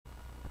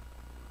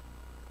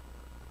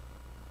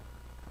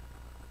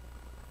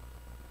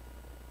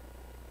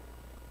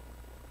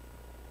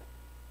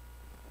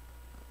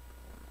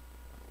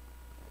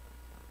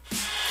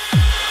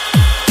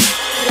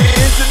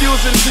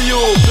Introducing to you,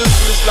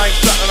 this is like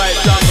Saturday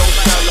Jungle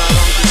Style.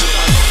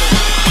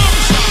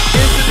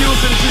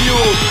 Introducing to you,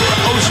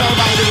 Ocean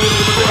Bang with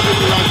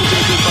the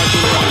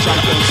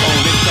champion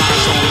sound, big time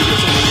sound, we get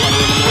some of the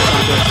champion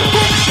sound.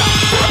 Boom shot.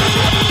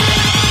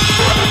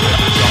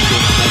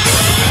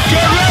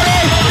 Get ready!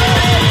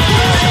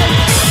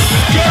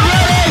 Get ready! Get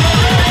ready!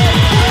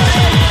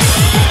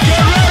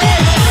 Get ready,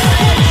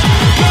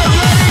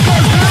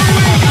 'cause here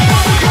we go!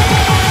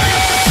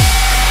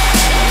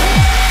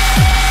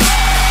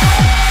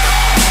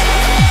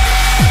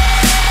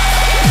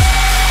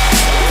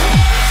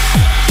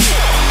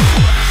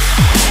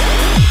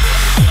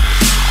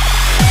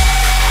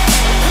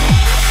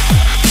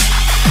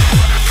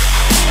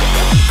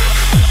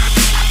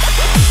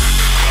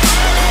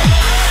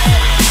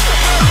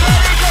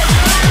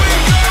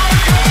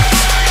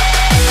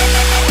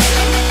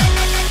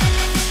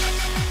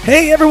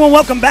 Hey everyone,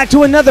 welcome back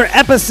to another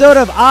episode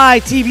of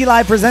ITV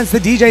Live Presents the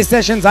DJ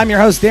Sessions. I'm your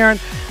host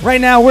Darren.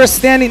 Right now we're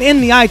standing in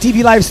the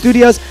ITV Live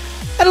studios.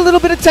 Had a little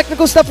bit of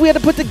technical stuff we had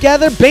to put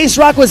together. Bass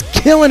Rock was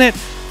killing it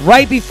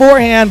right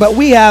beforehand, but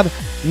we have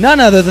none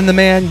other than the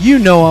man, you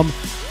know him.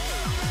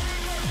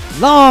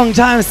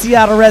 Long-time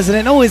Seattle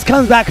resident, always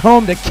comes back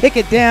home to kick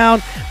it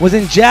down. Was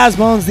in Jazz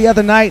Bones the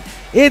other night.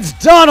 It's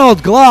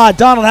Donald Glaude.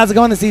 Donald, how's it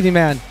going this evening,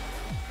 man?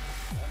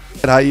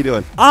 How you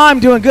doing? I'm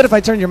doing good if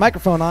I turn your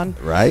microphone on.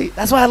 Right.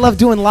 That's why I love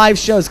doing live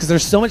shows, because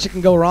there's so much that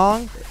can go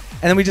wrong.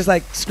 And then we just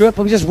like screw up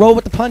and we just roll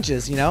with the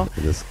punches, you know?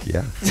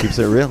 Yeah, keeps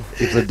it real.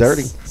 Keeps it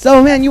dirty.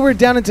 So, man, you were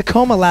down in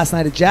Tacoma last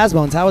night at Jazz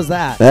Bones. How was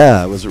that?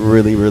 Yeah, it was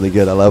really, really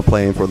good. I love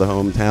playing for the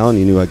hometown.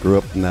 You knew I grew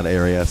up in that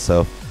area,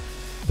 so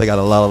they got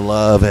a lot of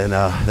love, and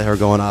they were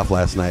going off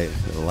last night.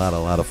 A lot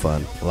of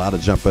fun. A lot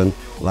of jumping,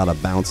 a lot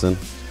of bouncing.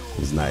 It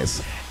was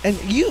nice. And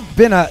you've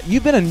been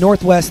a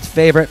Northwest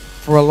favorite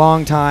for a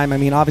long time. I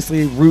mean,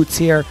 obviously roots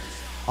here,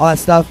 all that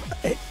stuff.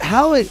 I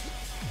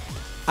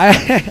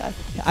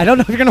don't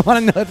know if you're gonna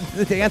want to know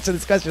the answer to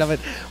this question of it.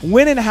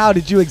 When and how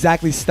did you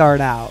exactly start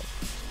out?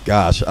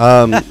 Gosh,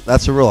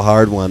 that's a real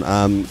hard one.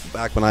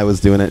 Back when I was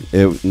doing it,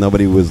 not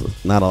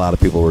a lot of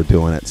people were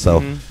doing it.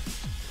 So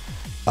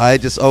I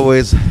just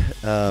always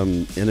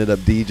ended up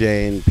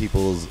DJing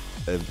people's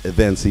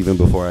events even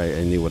before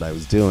I knew what I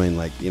was doing.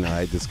 Like, you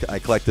know, I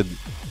collected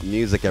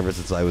music ever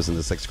since I was in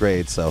the 6th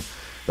grade. So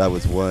that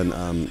was one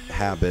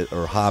hobby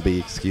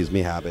you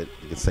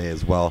could say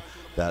as well,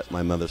 that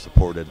my mother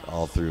supported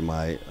all through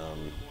my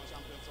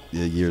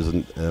years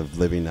of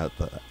living at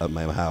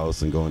my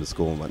house and going to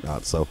school and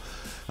whatnot. So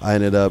I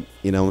ended up,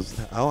 you know,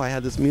 I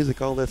had this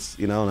music, all this,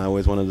 you know, and I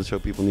always wanted to show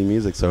people new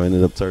music. So I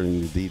ended up starting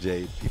to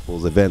DJ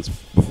people's events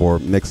before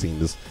mixing,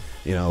 just,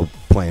 you know,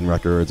 playing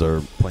records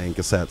or playing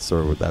cassettes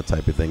or that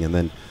type of thing. And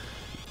then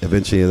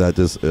eventually that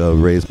just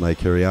raised my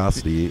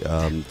curiosity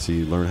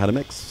to learn how to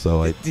mix.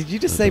 So Did you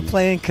just say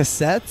playing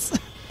cassettes?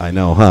 I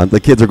know, huh? The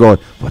kids are going,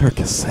 what are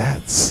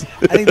cassettes?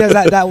 I think there's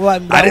that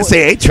one. I didn't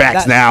say 8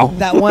 tracks now.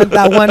 That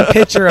one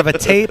picture of a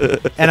tape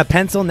and a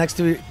pencil next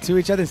to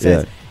each other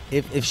says,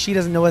 if she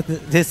doesn't know what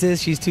this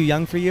is, she's too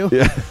young for you.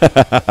 Yeah.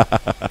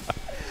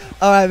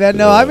 All right, man.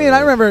 No, I mean, I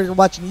remember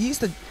watching. You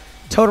used to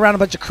tote around a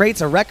bunch of crates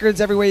of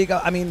records everywhere you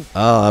go. I mean.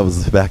 Oh, I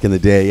was back in the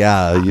day.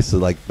 Yeah, I used to,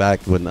 like,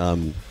 back when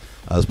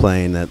I was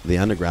playing at the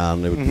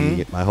Underground. It would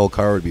be, my whole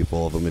car would be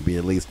full of them. It'd be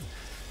at least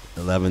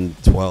 11,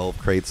 12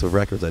 crates of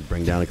records I'd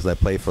bring down because I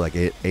played for like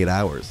 8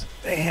 hours.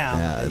 Damn.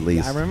 Yeah, at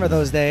least. I remember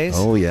those days.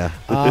 Oh, yeah.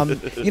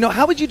 You know,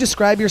 how would you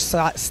describe your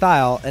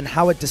style and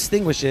how it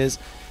distinguishes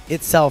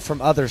itself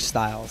from other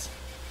styles?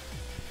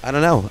 I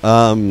don't know.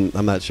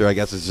 I'm not sure. I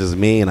guess it's just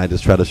me, and I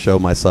just try to show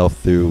myself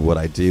through what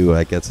I do.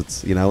 I guess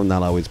it's, you know,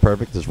 not always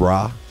perfect. It's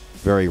raw,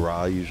 very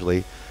raw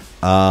usually.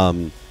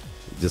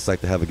 Just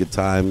like to have a good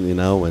time, you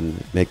know,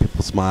 and make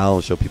people smile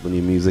and show people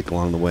new music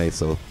along the way.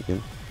 So, you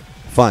know,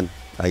 fun,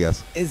 I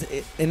guess.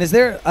 Is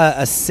there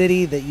a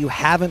city that you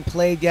haven't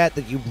played yet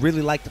that you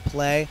really like to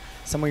play?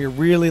 Somewhere you're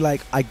really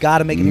like, I got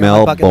to make it here on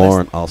my bucket list?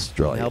 Melbourne,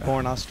 Australia.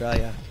 Melbourne,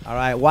 Australia. All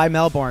right. Why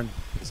Melbourne?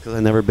 It's because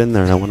I've never been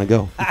there and I want to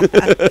go.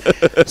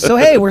 So,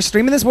 hey, we're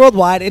streaming this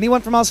worldwide.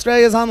 Anyone from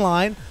Australia is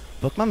online.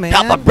 Book my man.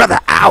 Help a brother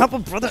out. Help a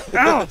brother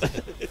out.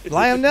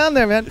 Fly him down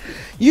there, man.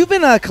 You've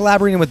been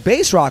collaborating with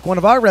Bass Rock, one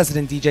of our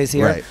resident DJs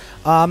here.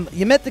 Right.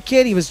 You met the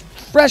kid. He was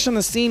fresh on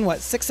the scene,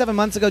 6-7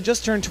 months ago,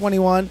 just turned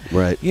 21.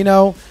 Right. You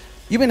know,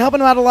 you've been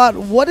helping him out a lot.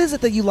 What is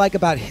it that you like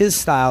about his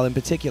style in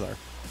particular?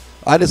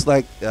 I just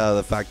like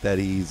the fact that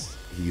he's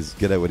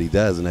good at what he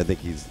does, and I think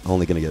he's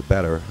only going to get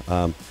better.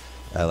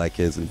 I like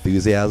his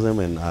enthusiasm,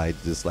 and I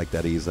just like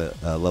that he's a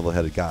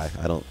level-headed guy.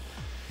 I don't,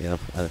 you know,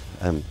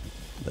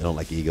 I don't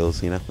like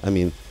egos, you know. I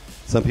mean,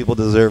 some people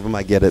deserve them,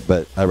 I get it,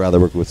 but I'd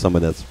rather work with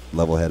someone that's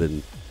level-headed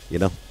and, you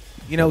know.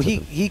 You know,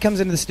 he comes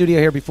into the studio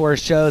here before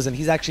his shows, and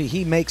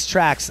he makes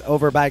tracks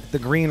over by the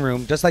green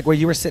room, just like where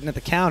you were sitting at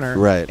the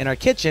counter in our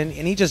kitchen,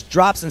 and he just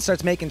drops and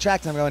starts making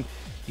tracks, and I'm going,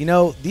 you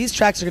know, these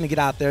tracks are going to get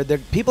out there.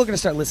 People are going to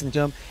start listening to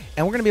them,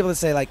 and we're going to be able to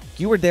say, like,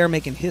 you were there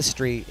making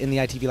history in the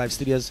ITV Live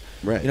studios.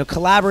 Right. You know,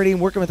 collaborating,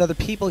 working with other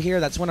people here.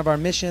 That's one of our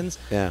missions,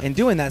 and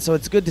doing that. So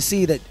it's good to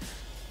see that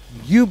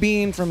you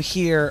being from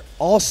here,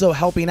 also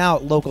helping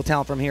out local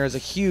talent from here is a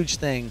huge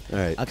thing.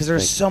 Right. Because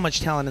there's so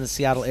much talent in the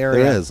Seattle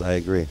area. There is. I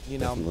agree. You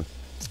know.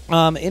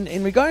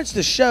 In regards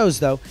to shows,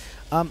 though,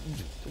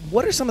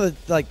 what are some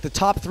of the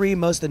top 3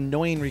 most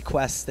annoying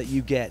requests that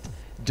you get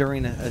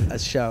during a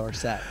show or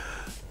set?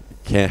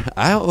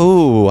 I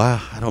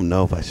don't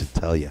know if I should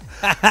tell you.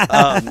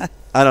 I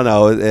don't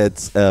know.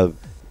 It's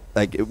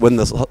like when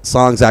the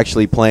song's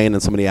actually playing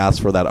and somebody asks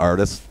for that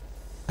artist.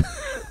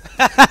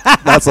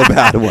 That's a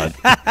bad one.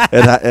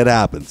 It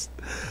happens.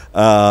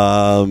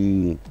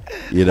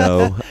 You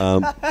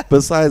know.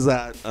 Besides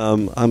that,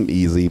 I'm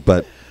easy,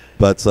 but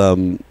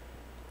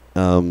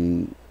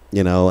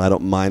you know, I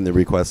don't mind the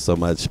requests so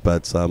much,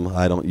 but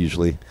I don't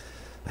usually.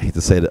 I hate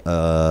to say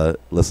it,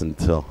 listen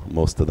to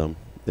most of them.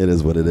 It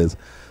is what it is,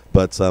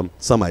 but some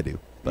I do.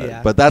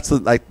 But that's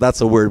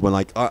a weird one.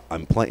 Like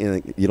I'm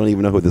playing. You don't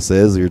even know who this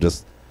is. You're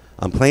just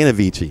I'm playing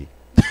Avicii.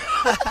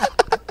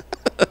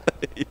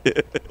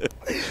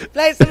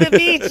 Play some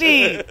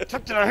Avicii.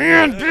 Took to the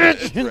hand,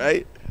 bitch.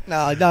 Right?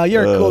 No,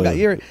 you're a cool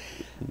guy.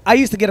 I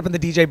used to get up in the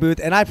DJ booth,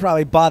 and I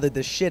probably bothered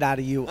the shit out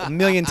of you a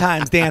million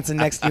times dancing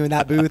next to you in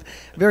that booth.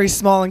 Very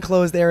small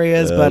enclosed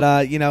areas,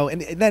 but you know,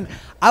 and then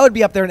I would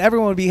be up there, and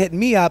everyone would be hitting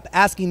me up,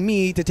 asking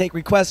me to take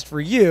requests for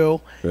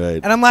you.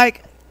 Right. And I'm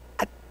like,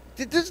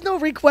 there's no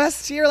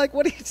requests here. Like,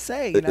 what do you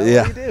say? You know,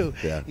 what do you do?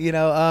 Yeah. You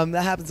know,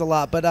 that happens a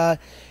lot. But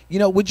you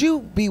know, would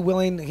you be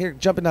willing here,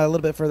 jumping a little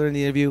bit further in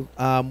the interview?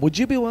 Would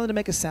you be willing to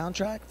make a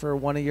soundtrack for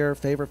one of your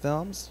favorite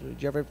films?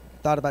 Did you ever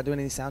thought about doing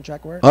any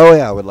soundtrack work? Oh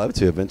yeah, I would love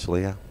to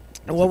eventually. Yeah.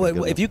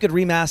 Well, if you could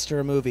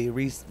remaster a movie,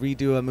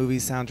 redo a movie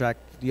soundtrack,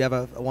 do you have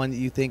a one that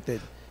you think that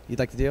you'd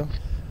like to do?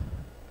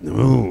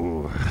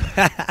 Ooh.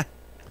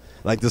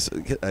 Like this,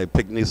 I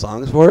pick new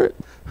songs for it?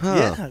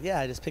 Huh.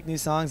 Yeah. Just pick new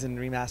songs and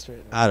remaster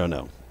it. I don't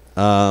know.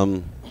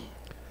 God,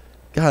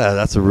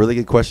 that's a really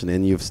good question,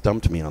 and you've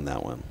stumped me on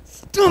that one.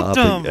 Stumped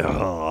him!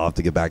 I'll have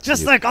to get back to you.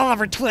 Just like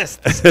Oliver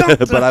Twist.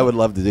 But I would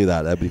love to do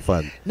that. That'd be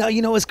fun. No,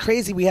 you know, it was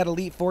crazy. We had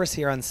Elite Force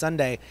here on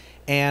Sunday,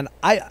 and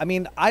I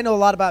mean, I know a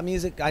lot about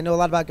music. I know a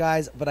lot about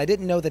guys, but I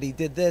didn't know that he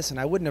did this, and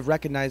I wouldn't have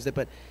recognized it.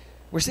 But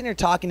we're sitting here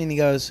talking, and he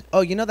goes,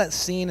 "Oh, you know that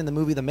scene in the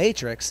movie The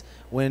Matrix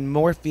when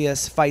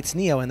Morpheus fights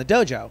Neo in the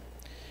dojo?"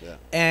 Yeah.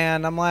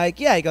 And I'm like,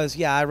 "Yeah." He goes,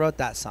 "Yeah, I wrote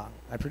that song.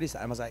 I produced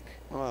it." I was like,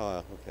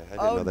 "Oh, okay. I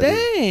didn't know that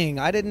dang!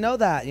 I didn't know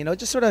that." You know, it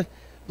just sort of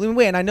blew me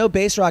away. And I know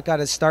Bass Rock got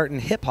his start in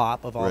hip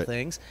hop of all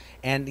things,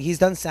 and he's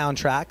done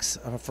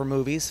soundtracks for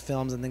movies,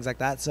 films, and things like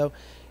that. So,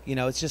 you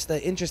know, it's just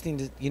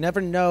interesting. You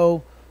never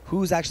know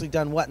who's actually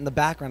done what in the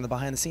background, the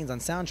behind the scenes on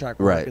soundtrack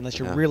work, unless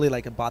you really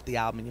like bought the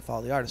album and you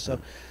follow the artist. So,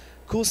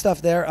 cool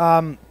stuff there.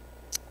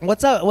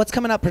 What's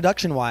coming up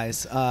production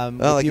wise? Well,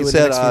 like you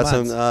said,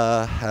 some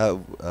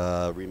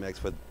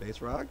remix with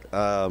Bass Rock.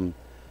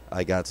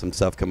 I got some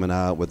stuff coming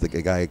out with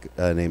a guy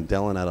named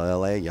Dylan out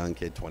of LA, young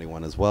kid,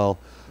 21 as well.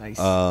 Nice.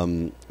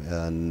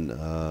 And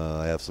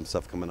I have some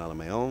stuff coming out on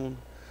my own.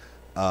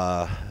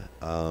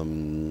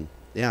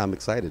 Yeah, I'm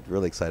excited,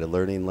 really excited.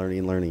 Learning,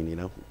 you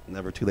know.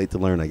 Never too late to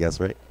learn, I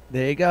guess, right?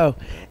 There you go.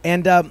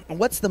 And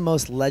what's the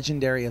most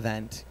legendary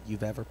event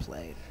you've ever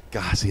played?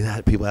 God, see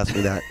that? People ask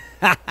me that.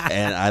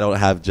 And I don't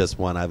have just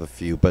one. I have a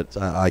few. But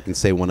I can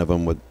say one of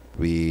them would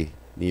be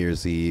New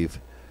Year's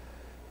Eve.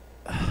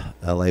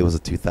 L.A. was a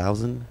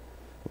 2000.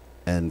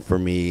 And for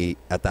me,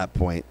 at that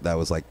point, that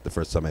was like the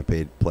first time I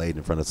played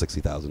in front of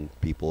 60,000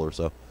 people or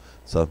so.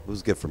 So it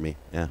was good for me.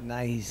 Yeah.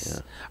 Nice.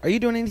 Yeah. Are you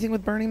doing anything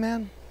with Burning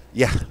Man?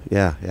 Yeah.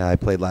 I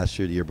played last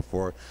year, the year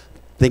before.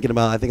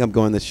 I think I'm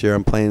going this year.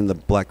 I'm playing the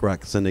Black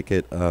Rock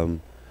Syndicate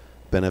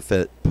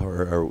benefit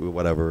or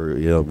whatever,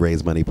 you know,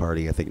 raise money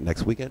party, I think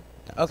next weekend.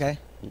 Okay.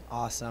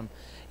 Awesome.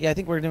 Yeah, I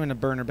think we're doing a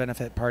burner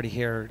benefit party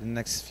here in the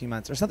next few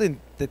months or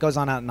something that goes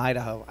on out in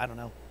Idaho. I don't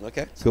know.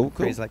 Okay. Cool.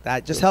 Crazy like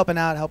that. Just helping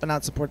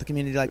out, support the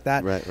community like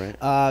that.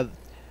 Right.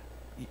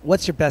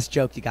 What's your best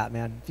joke you got,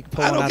 man? If you can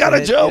pull I one don't out got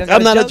a joke.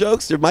 I'm not a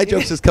jokester. My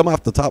jokes just come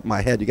off the top of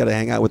my head. You got to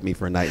hang out with me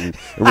for a night and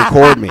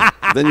record me.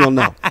 Then you'll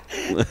know.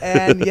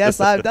 And yes,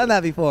 I've done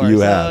that before. You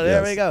so have.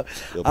 There yes. we go.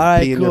 You'll All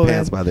right, pee in cool, your man.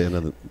 pants by the end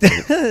of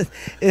the.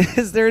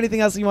 Is there anything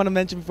else you want to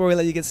mention before we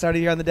let you get started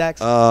here on the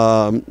decks?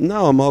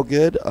 No, I'm all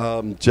good.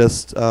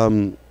 Just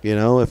you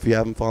know, if you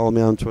haven't followed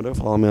me on Twitter,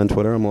 follow me on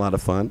Twitter. I'm a lot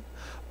of fun.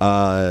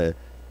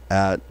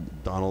 At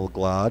Donald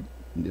Glaude.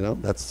 You know,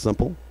 that's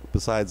simple.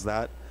 Besides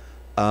that.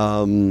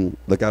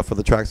 Look out for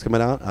the tracks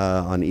coming out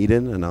on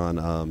Eden and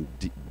on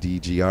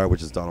DGR,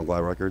 which is Donald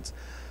Glaude Records,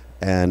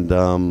 and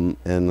on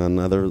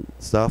other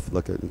stuff.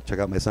 Check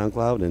out my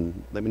SoundCloud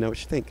and let me know what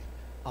you think.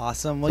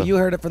 Awesome. Well, you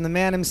heard it from the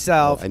man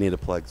himself. I need a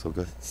plug, so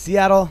good.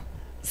 Seattle.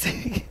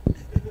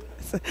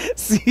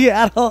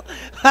 Seattle.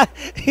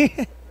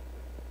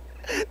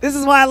 This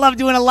is why I love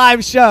doing a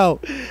live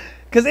show,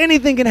 because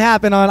anything can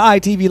happen on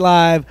ITV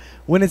Live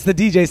when it's the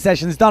DJ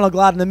sessions. Donald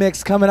Glaude in the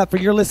mix coming up for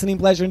your listening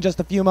pleasure in just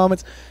a few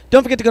moments.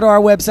 Don't forget to go to our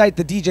website,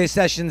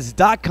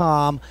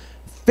 thedjsessions.com,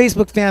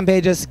 Facebook fan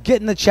pages,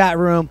 get in the chat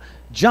room,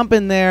 jump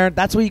in there.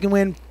 That's where you can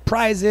win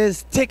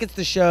prizes, tickets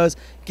to shows,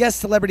 guest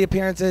celebrity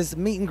appearances,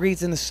 meet and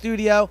greets in the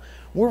studio.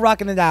 We're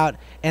rocking it out.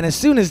 And as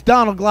soon as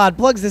Donald Glaude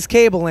plugs this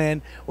cable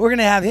in, we're going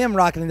to have him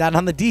rocking it out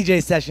on the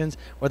DJ sessions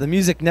where the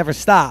music never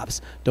stops.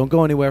 Don't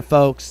go anywhere,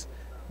 folks.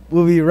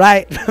 We'll be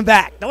right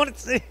back. Don't want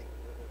to see.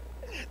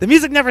 The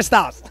music never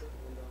stops.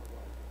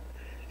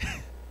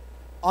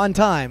 On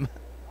time.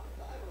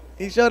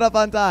 He showed up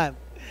on time.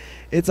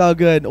 It's all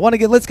good.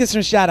 Let's get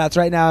some shout outs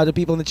right now to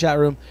people in the chat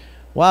room.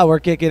 Wow, we're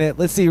kicking it.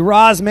 Let's see.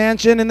 Roz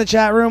Mansion in the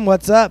chat room.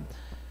 What's up?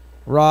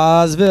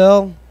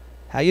 Rosville.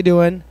 How you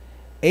doing?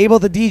 Abel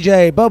the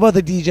DJ. Bobo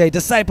the DJ.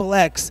 Disciple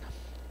X.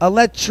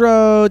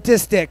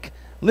 Electrotistic.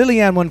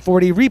 Lillian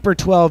 140. Reaper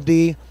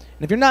 12D. And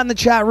if you're not in the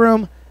chat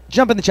room,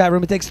 jump in the chat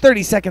room. It takes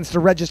 30 seconds to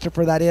register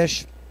for that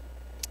ish.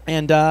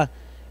 And, then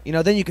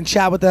you can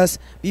chat with us.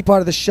 Be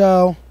part of the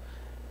show.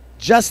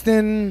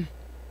 Justin...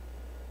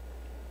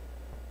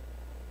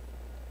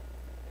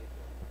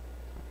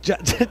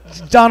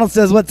 Donald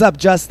says, what's up,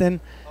 Justin?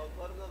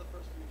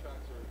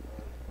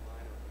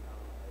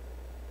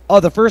 Oh,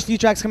 the first few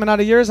tracks coming out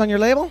of yours on your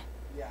label?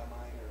 Yeah,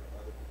 mine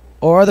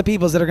or other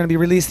people's that are going to be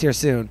released here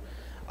soon.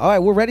 All right,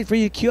 we're ready for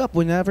you to queue up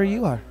whenever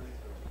you are.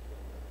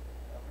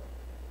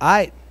 All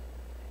right.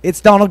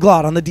 It's Donald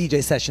Glaude on the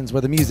DJ sessions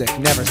where the music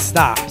never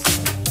stops.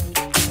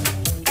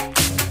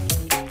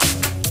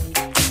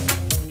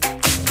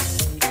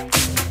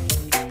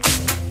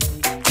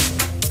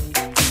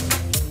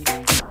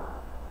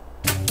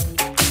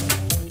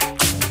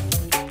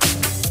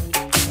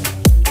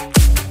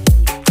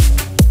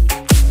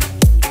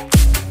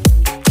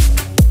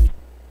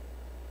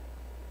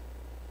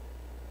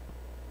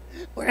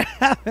 We're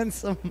having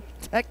some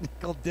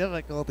technical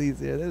difficulties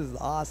here. This is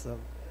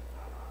awesome.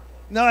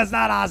 No, it's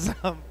not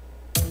awesome.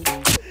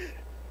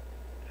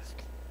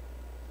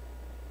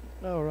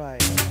 All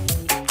right.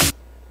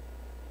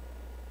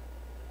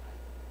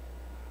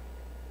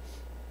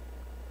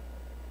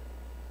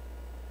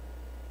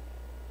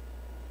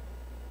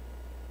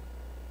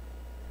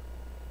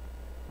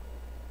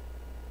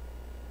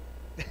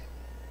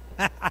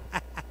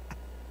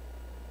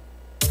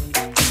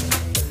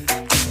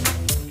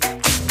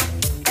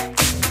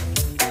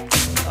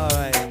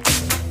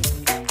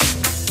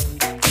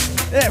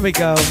 There we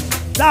go.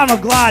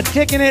 Donald Glaude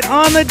kicking it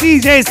on the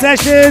DJ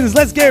sessions.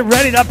 Let's get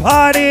ready to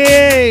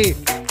party.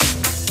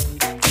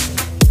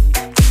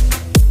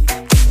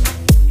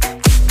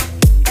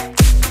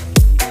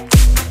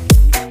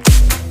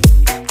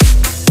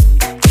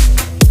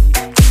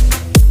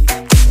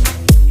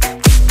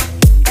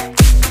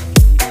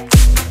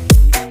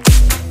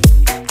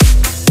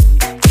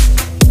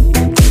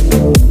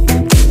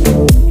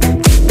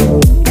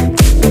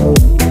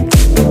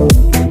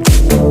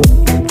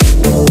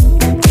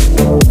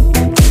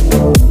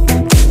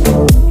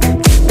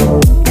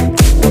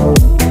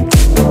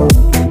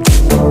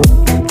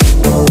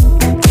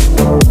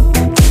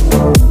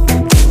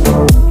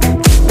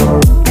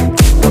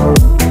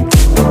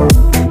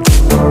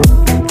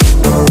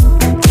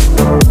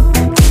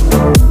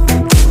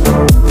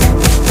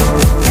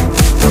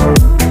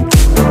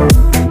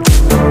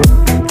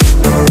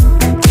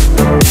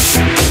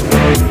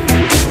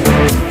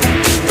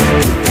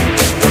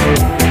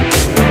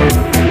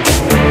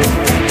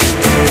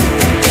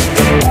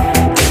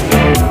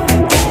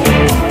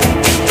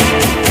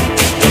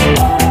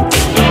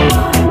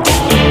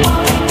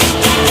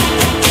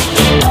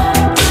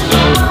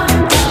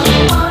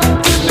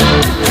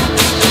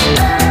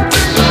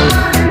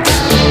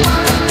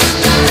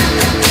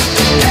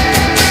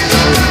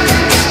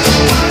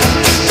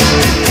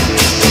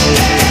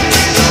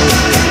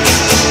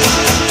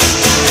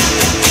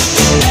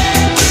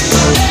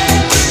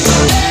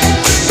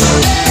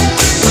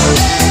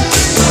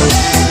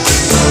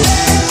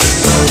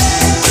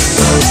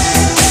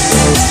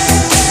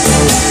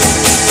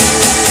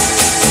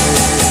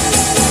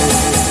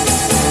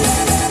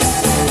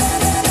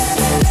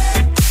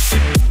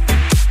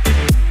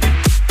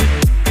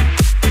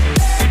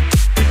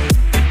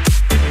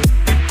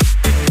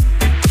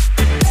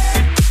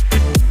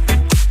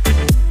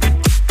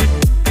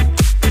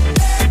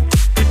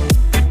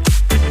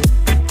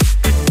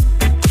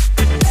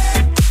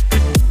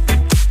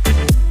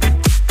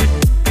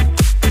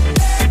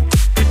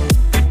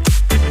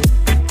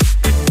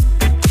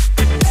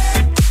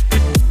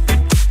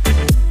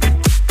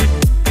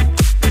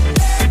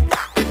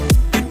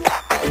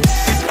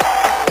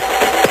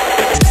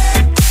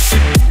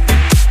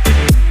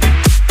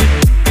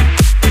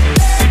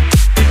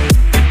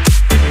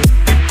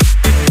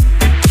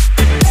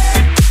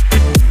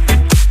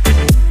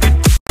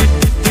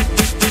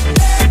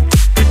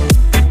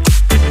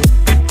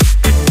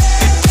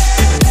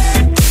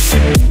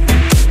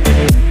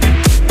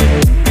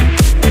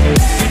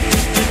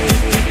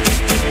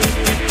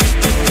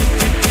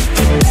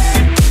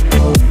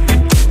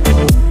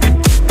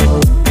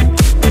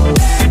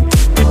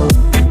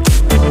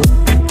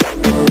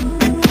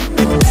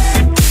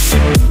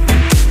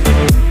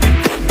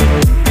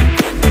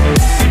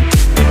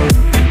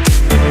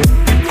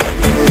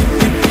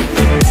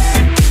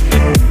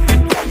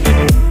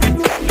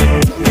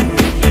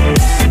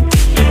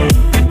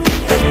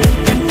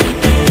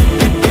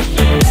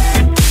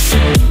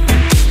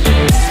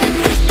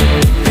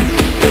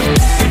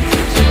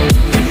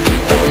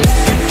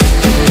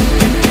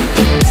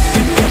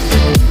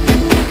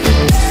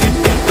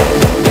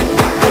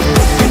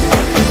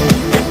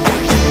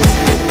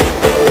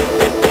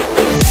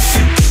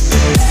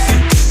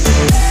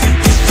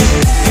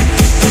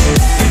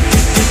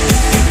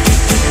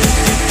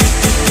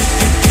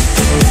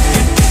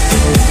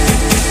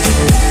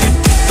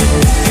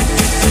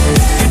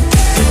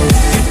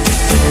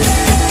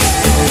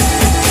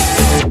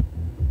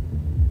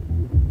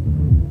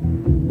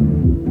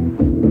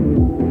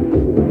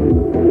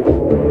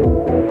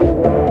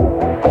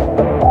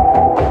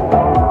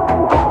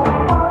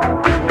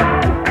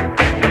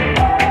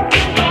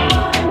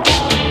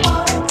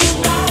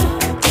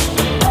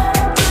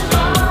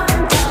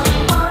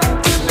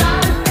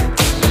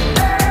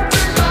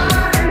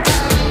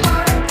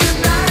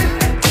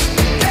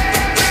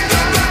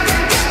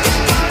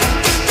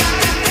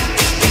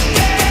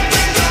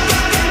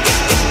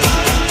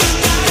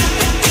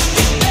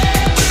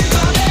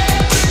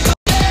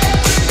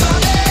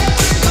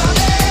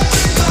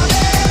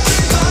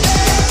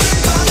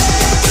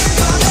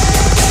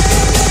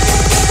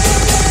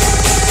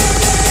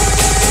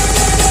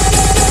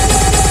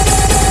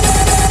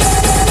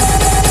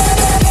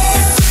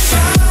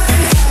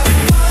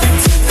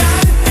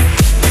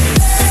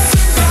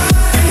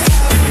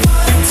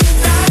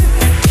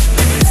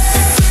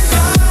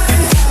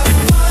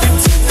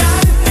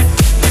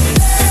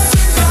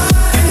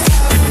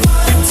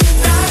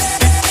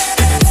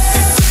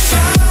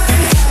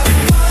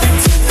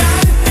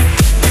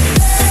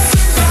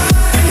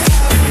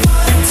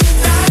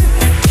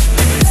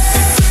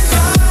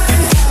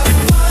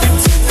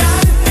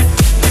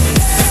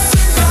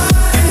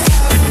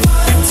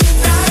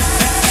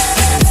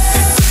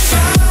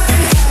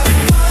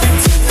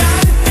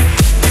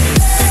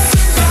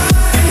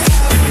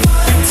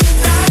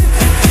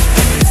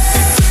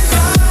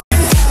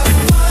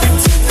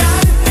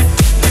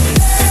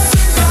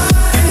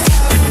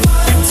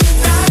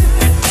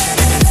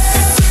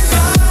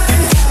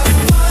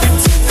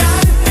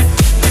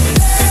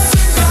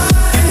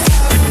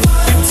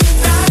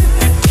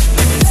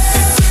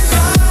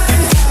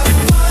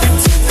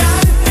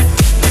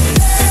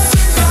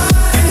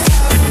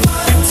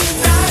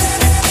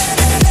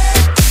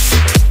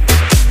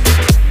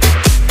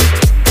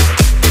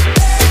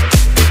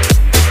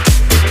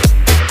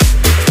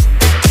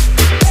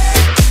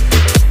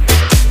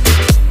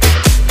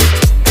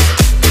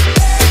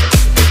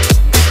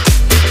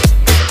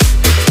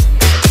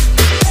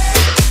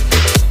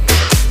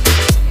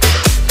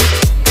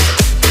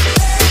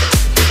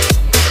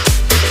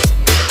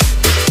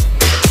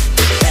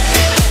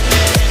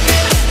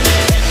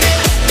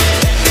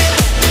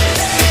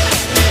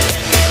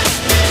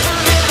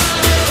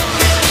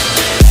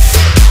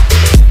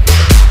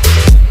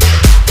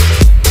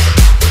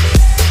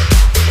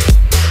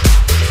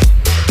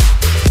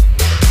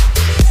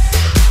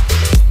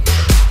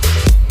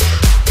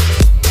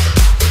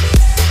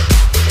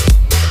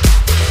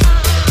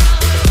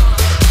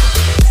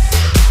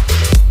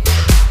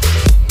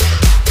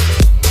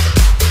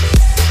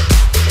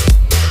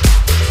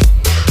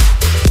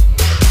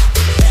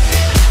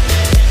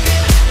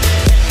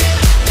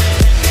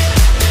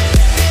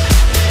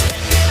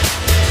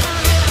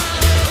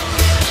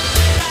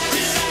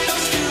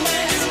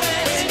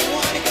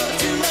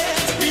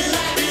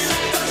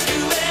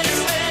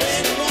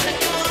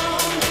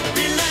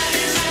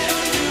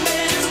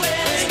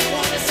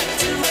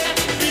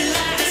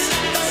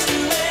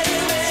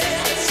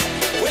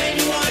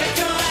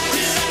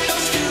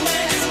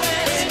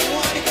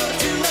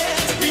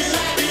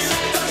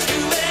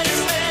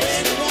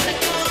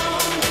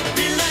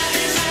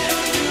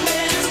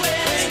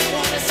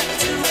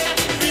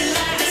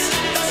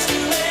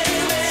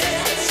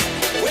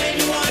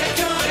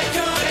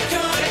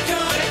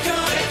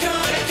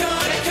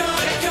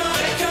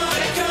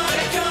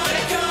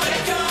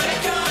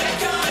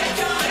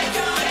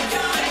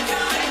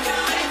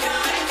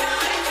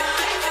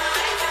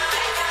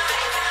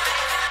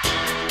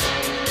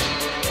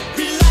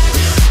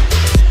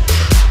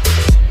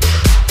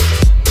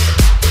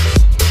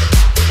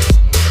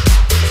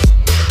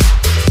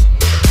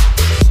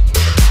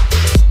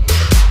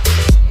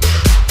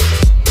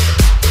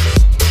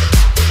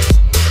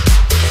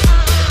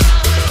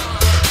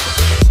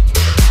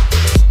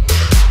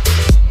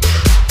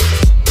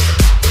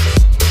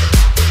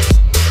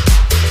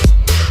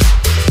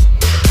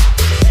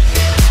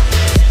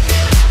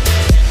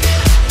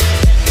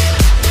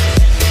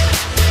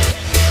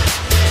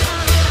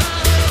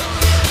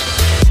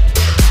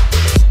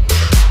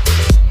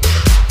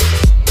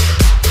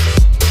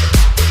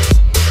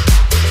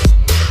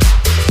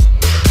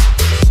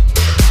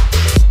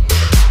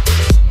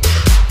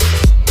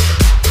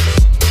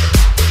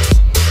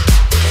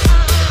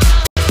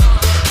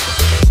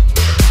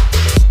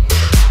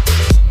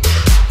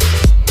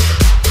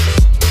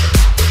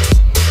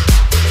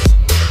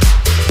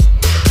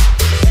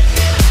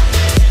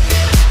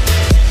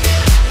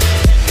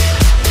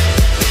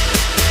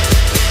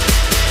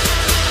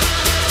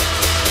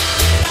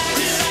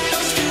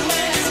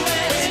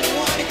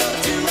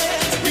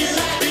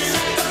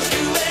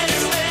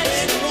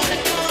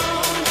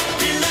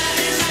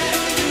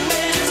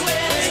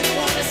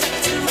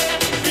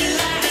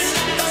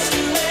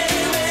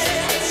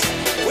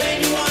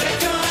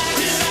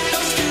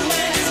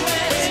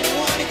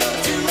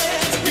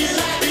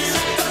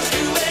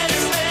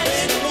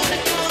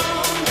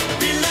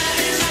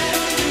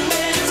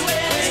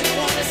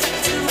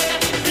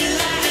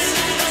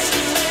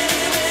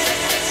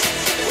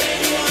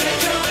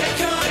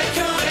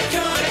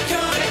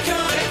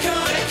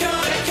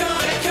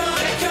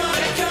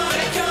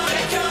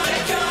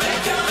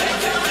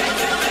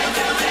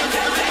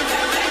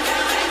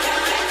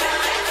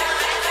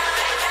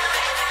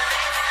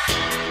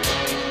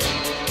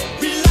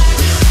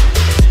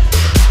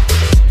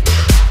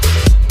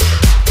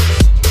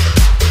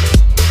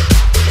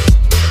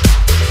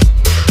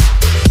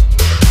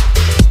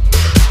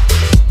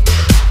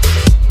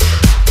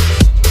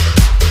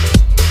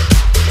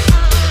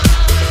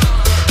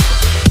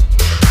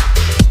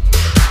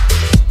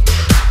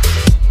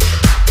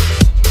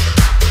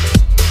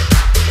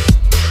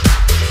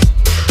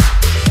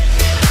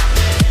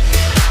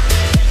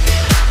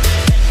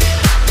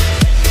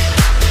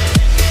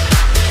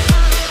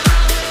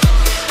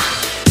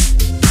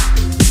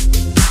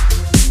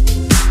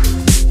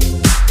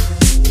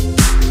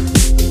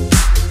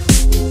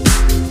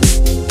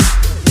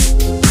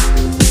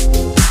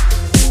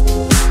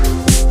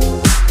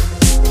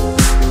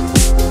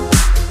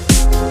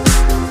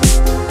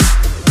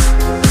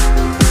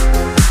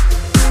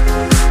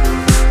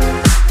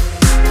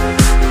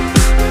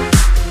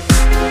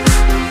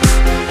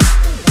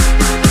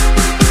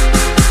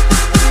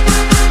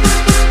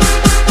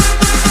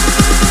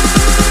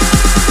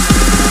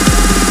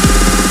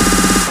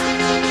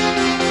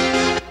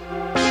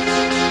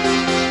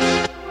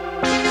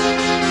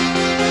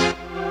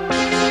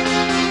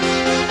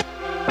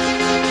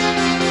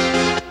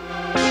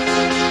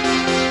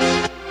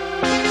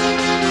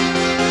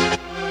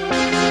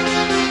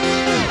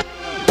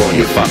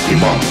 fucking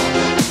mom.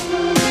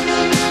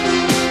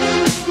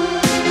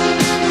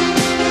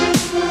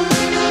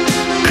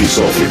 Piss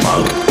off your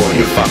mouth or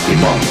your fucking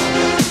mom.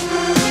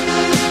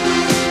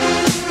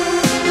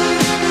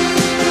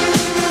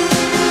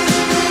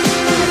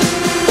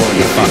 Or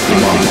your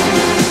fucking mom.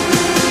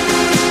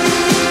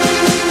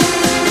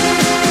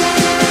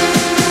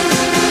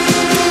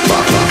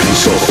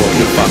 Piss off or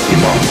your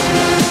fucking mom.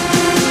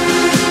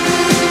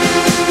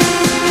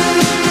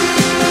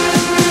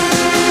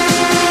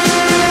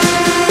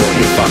 Or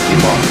your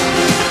fucking mom.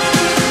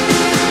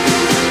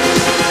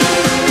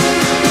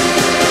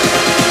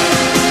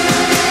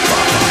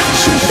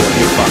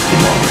 Your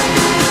fucking mom.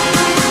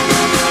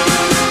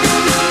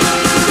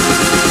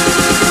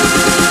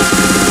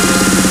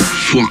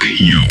 Fuck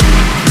you.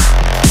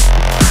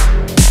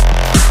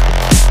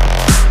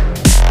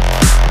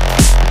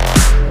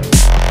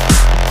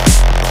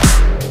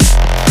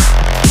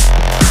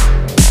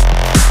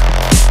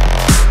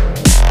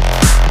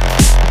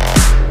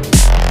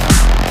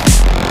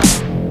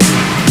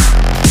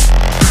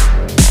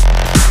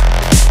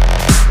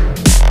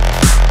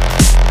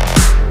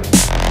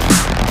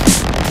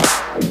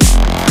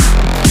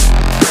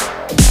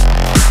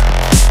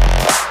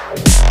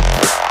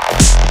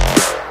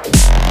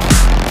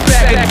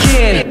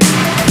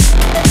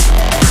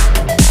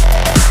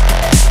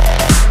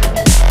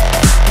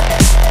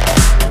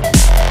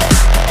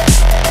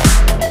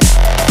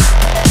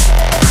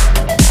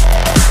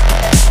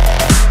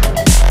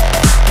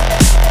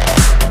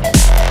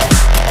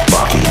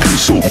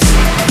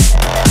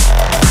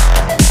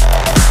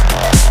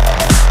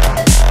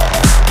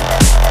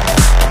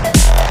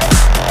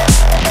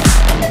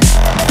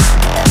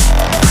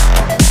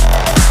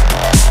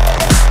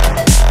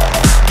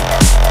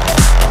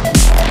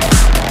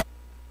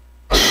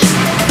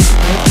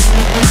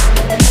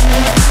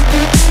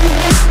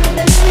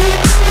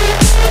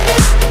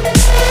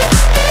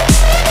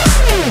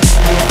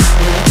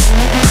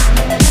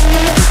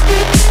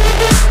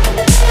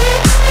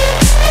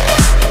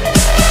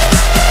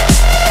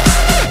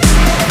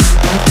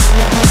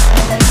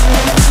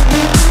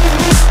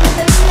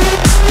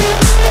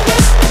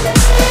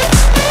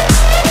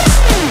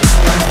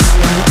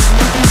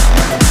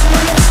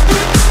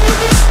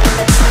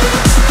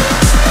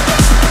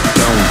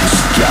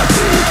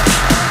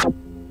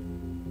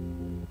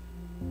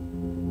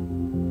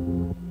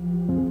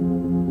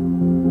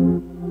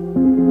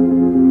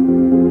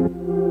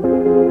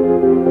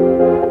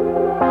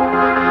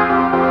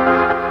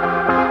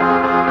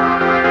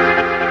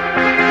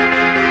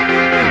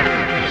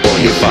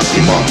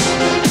 fucking mom.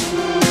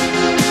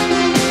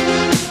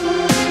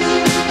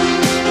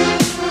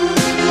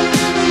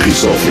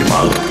 Piss off your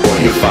mouth or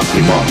your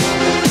fucking mom.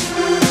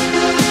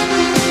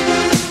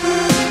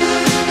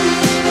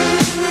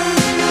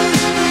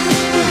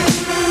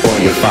 Or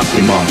your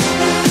fucking mom.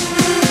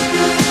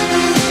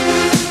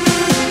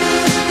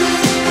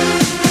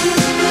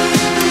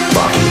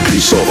 Fucking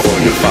piss off or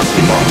your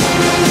fucking mom.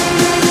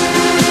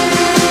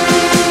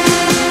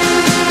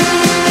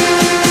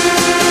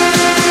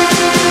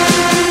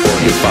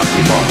 Your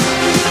fucking mom.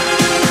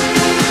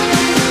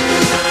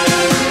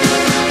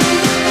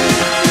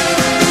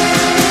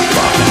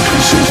 Fucking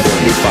pieces for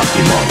your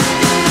fucking mom.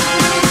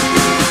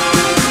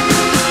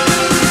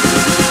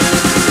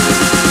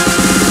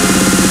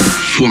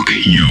 Fuck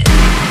you.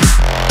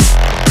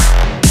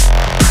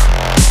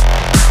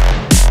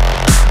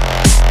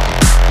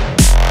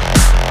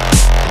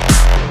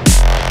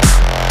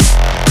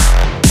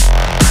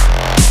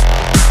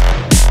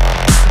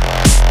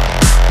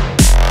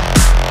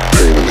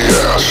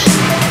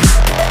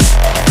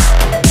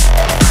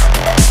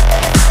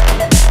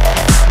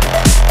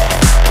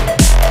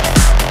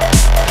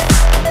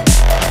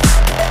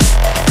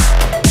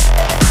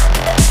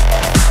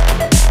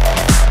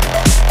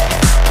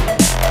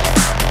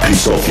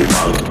 Piece off your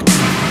mouth.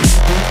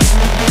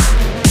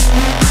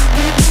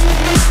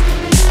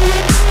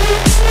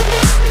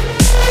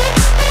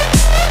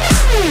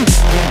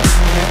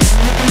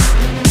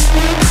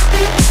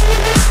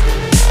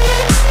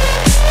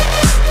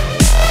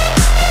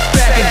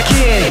 Back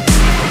again.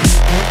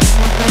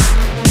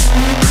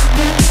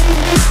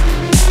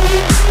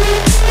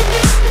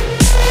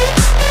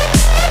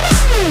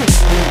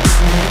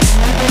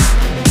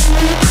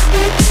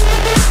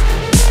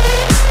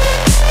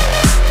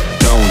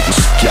 Don't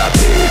stop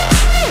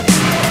it.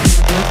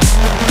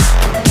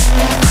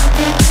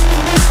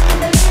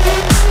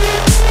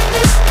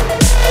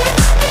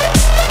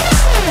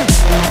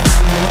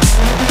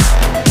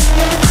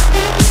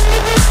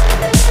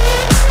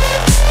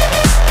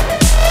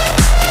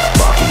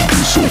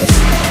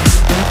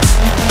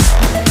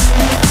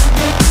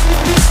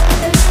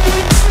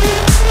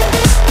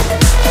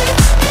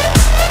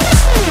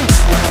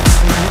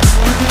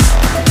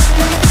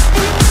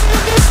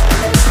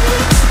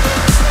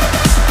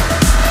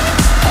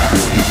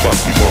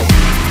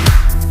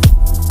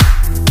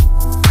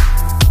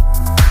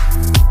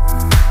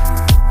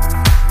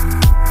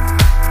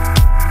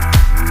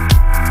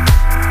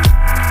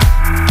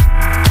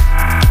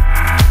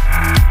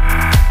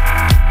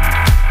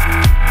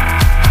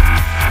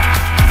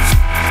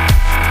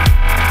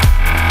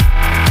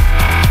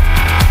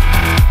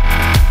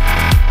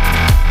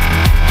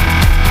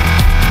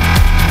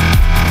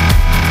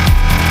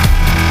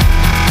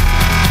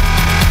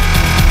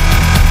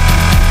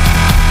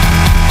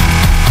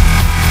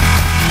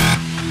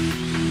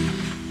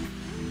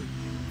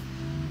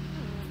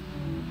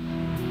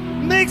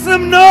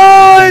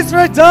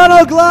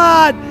 Donald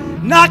Glaude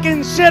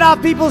knocking shit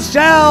off people's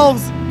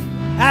shelves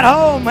at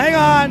home. Hang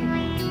on.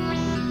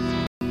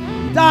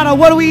 Donald,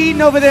 what are we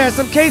eating over there?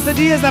 Some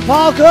quesadillas that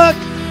Paul cooked?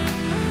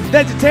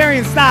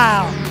 Vegetarian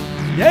style.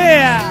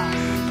 Yeah.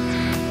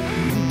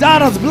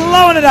 Donald's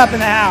blowing it up in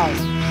the house.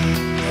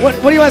 What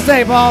do you want to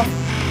say, Paul?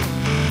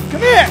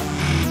 Come here.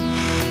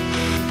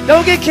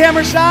 Don't get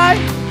camera shy.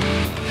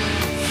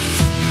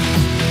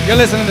 You're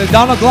listening to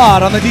Donald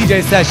Glaude on the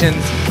DJ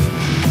sessions.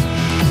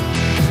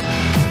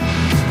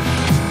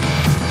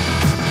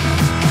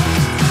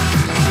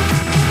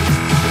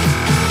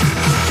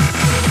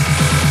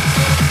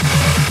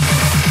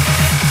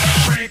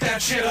 Crank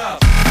that shit up.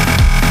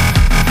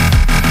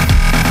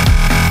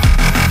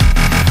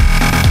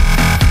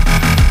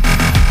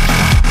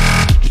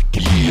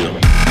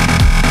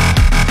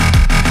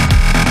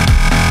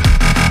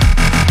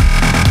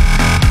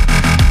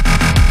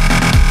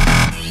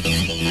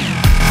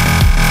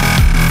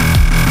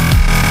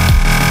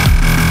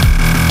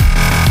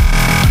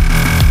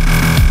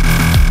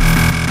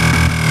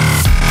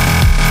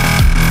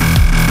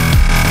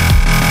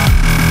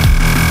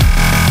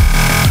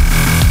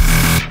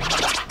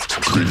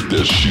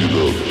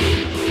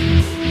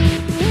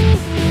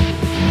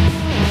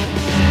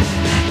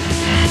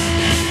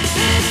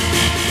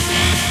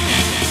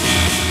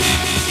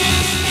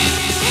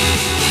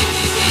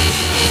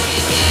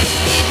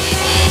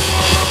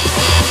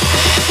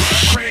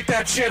 Crank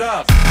that shit up. Crank that shit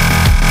up.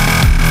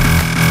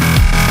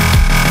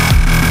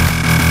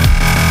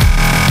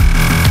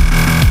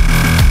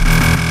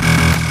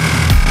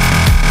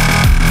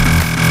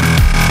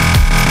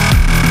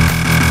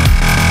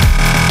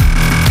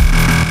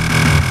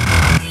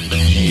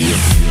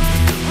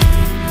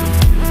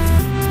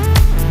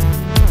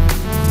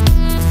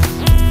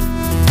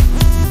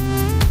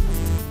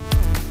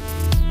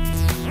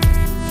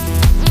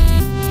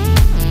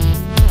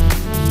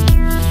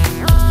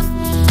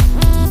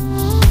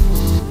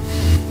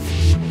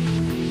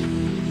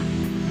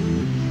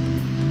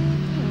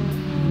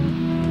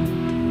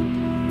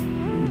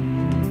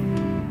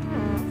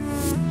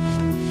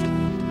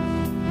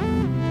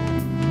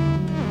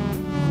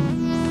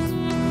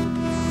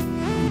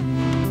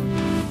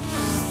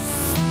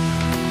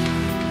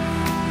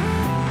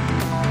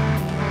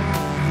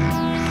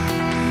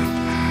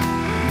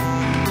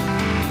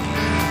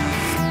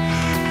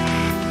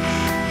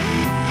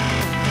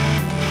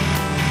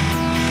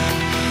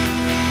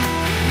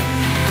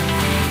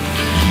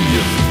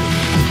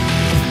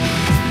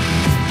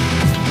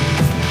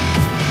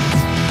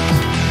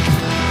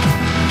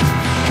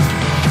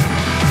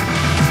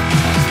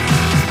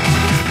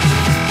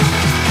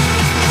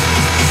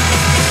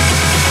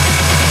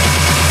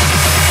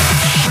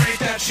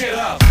 Shit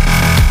up.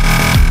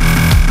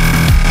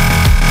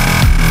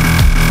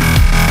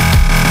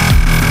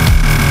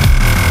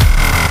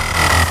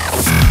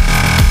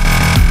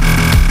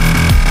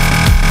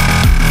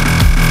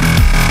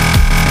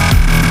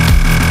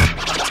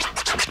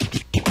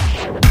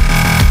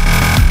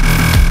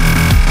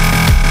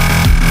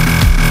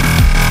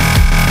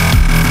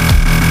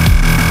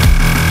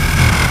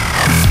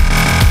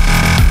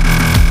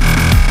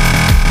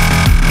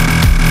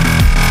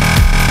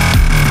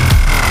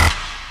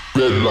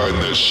 Redline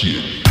that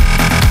shit.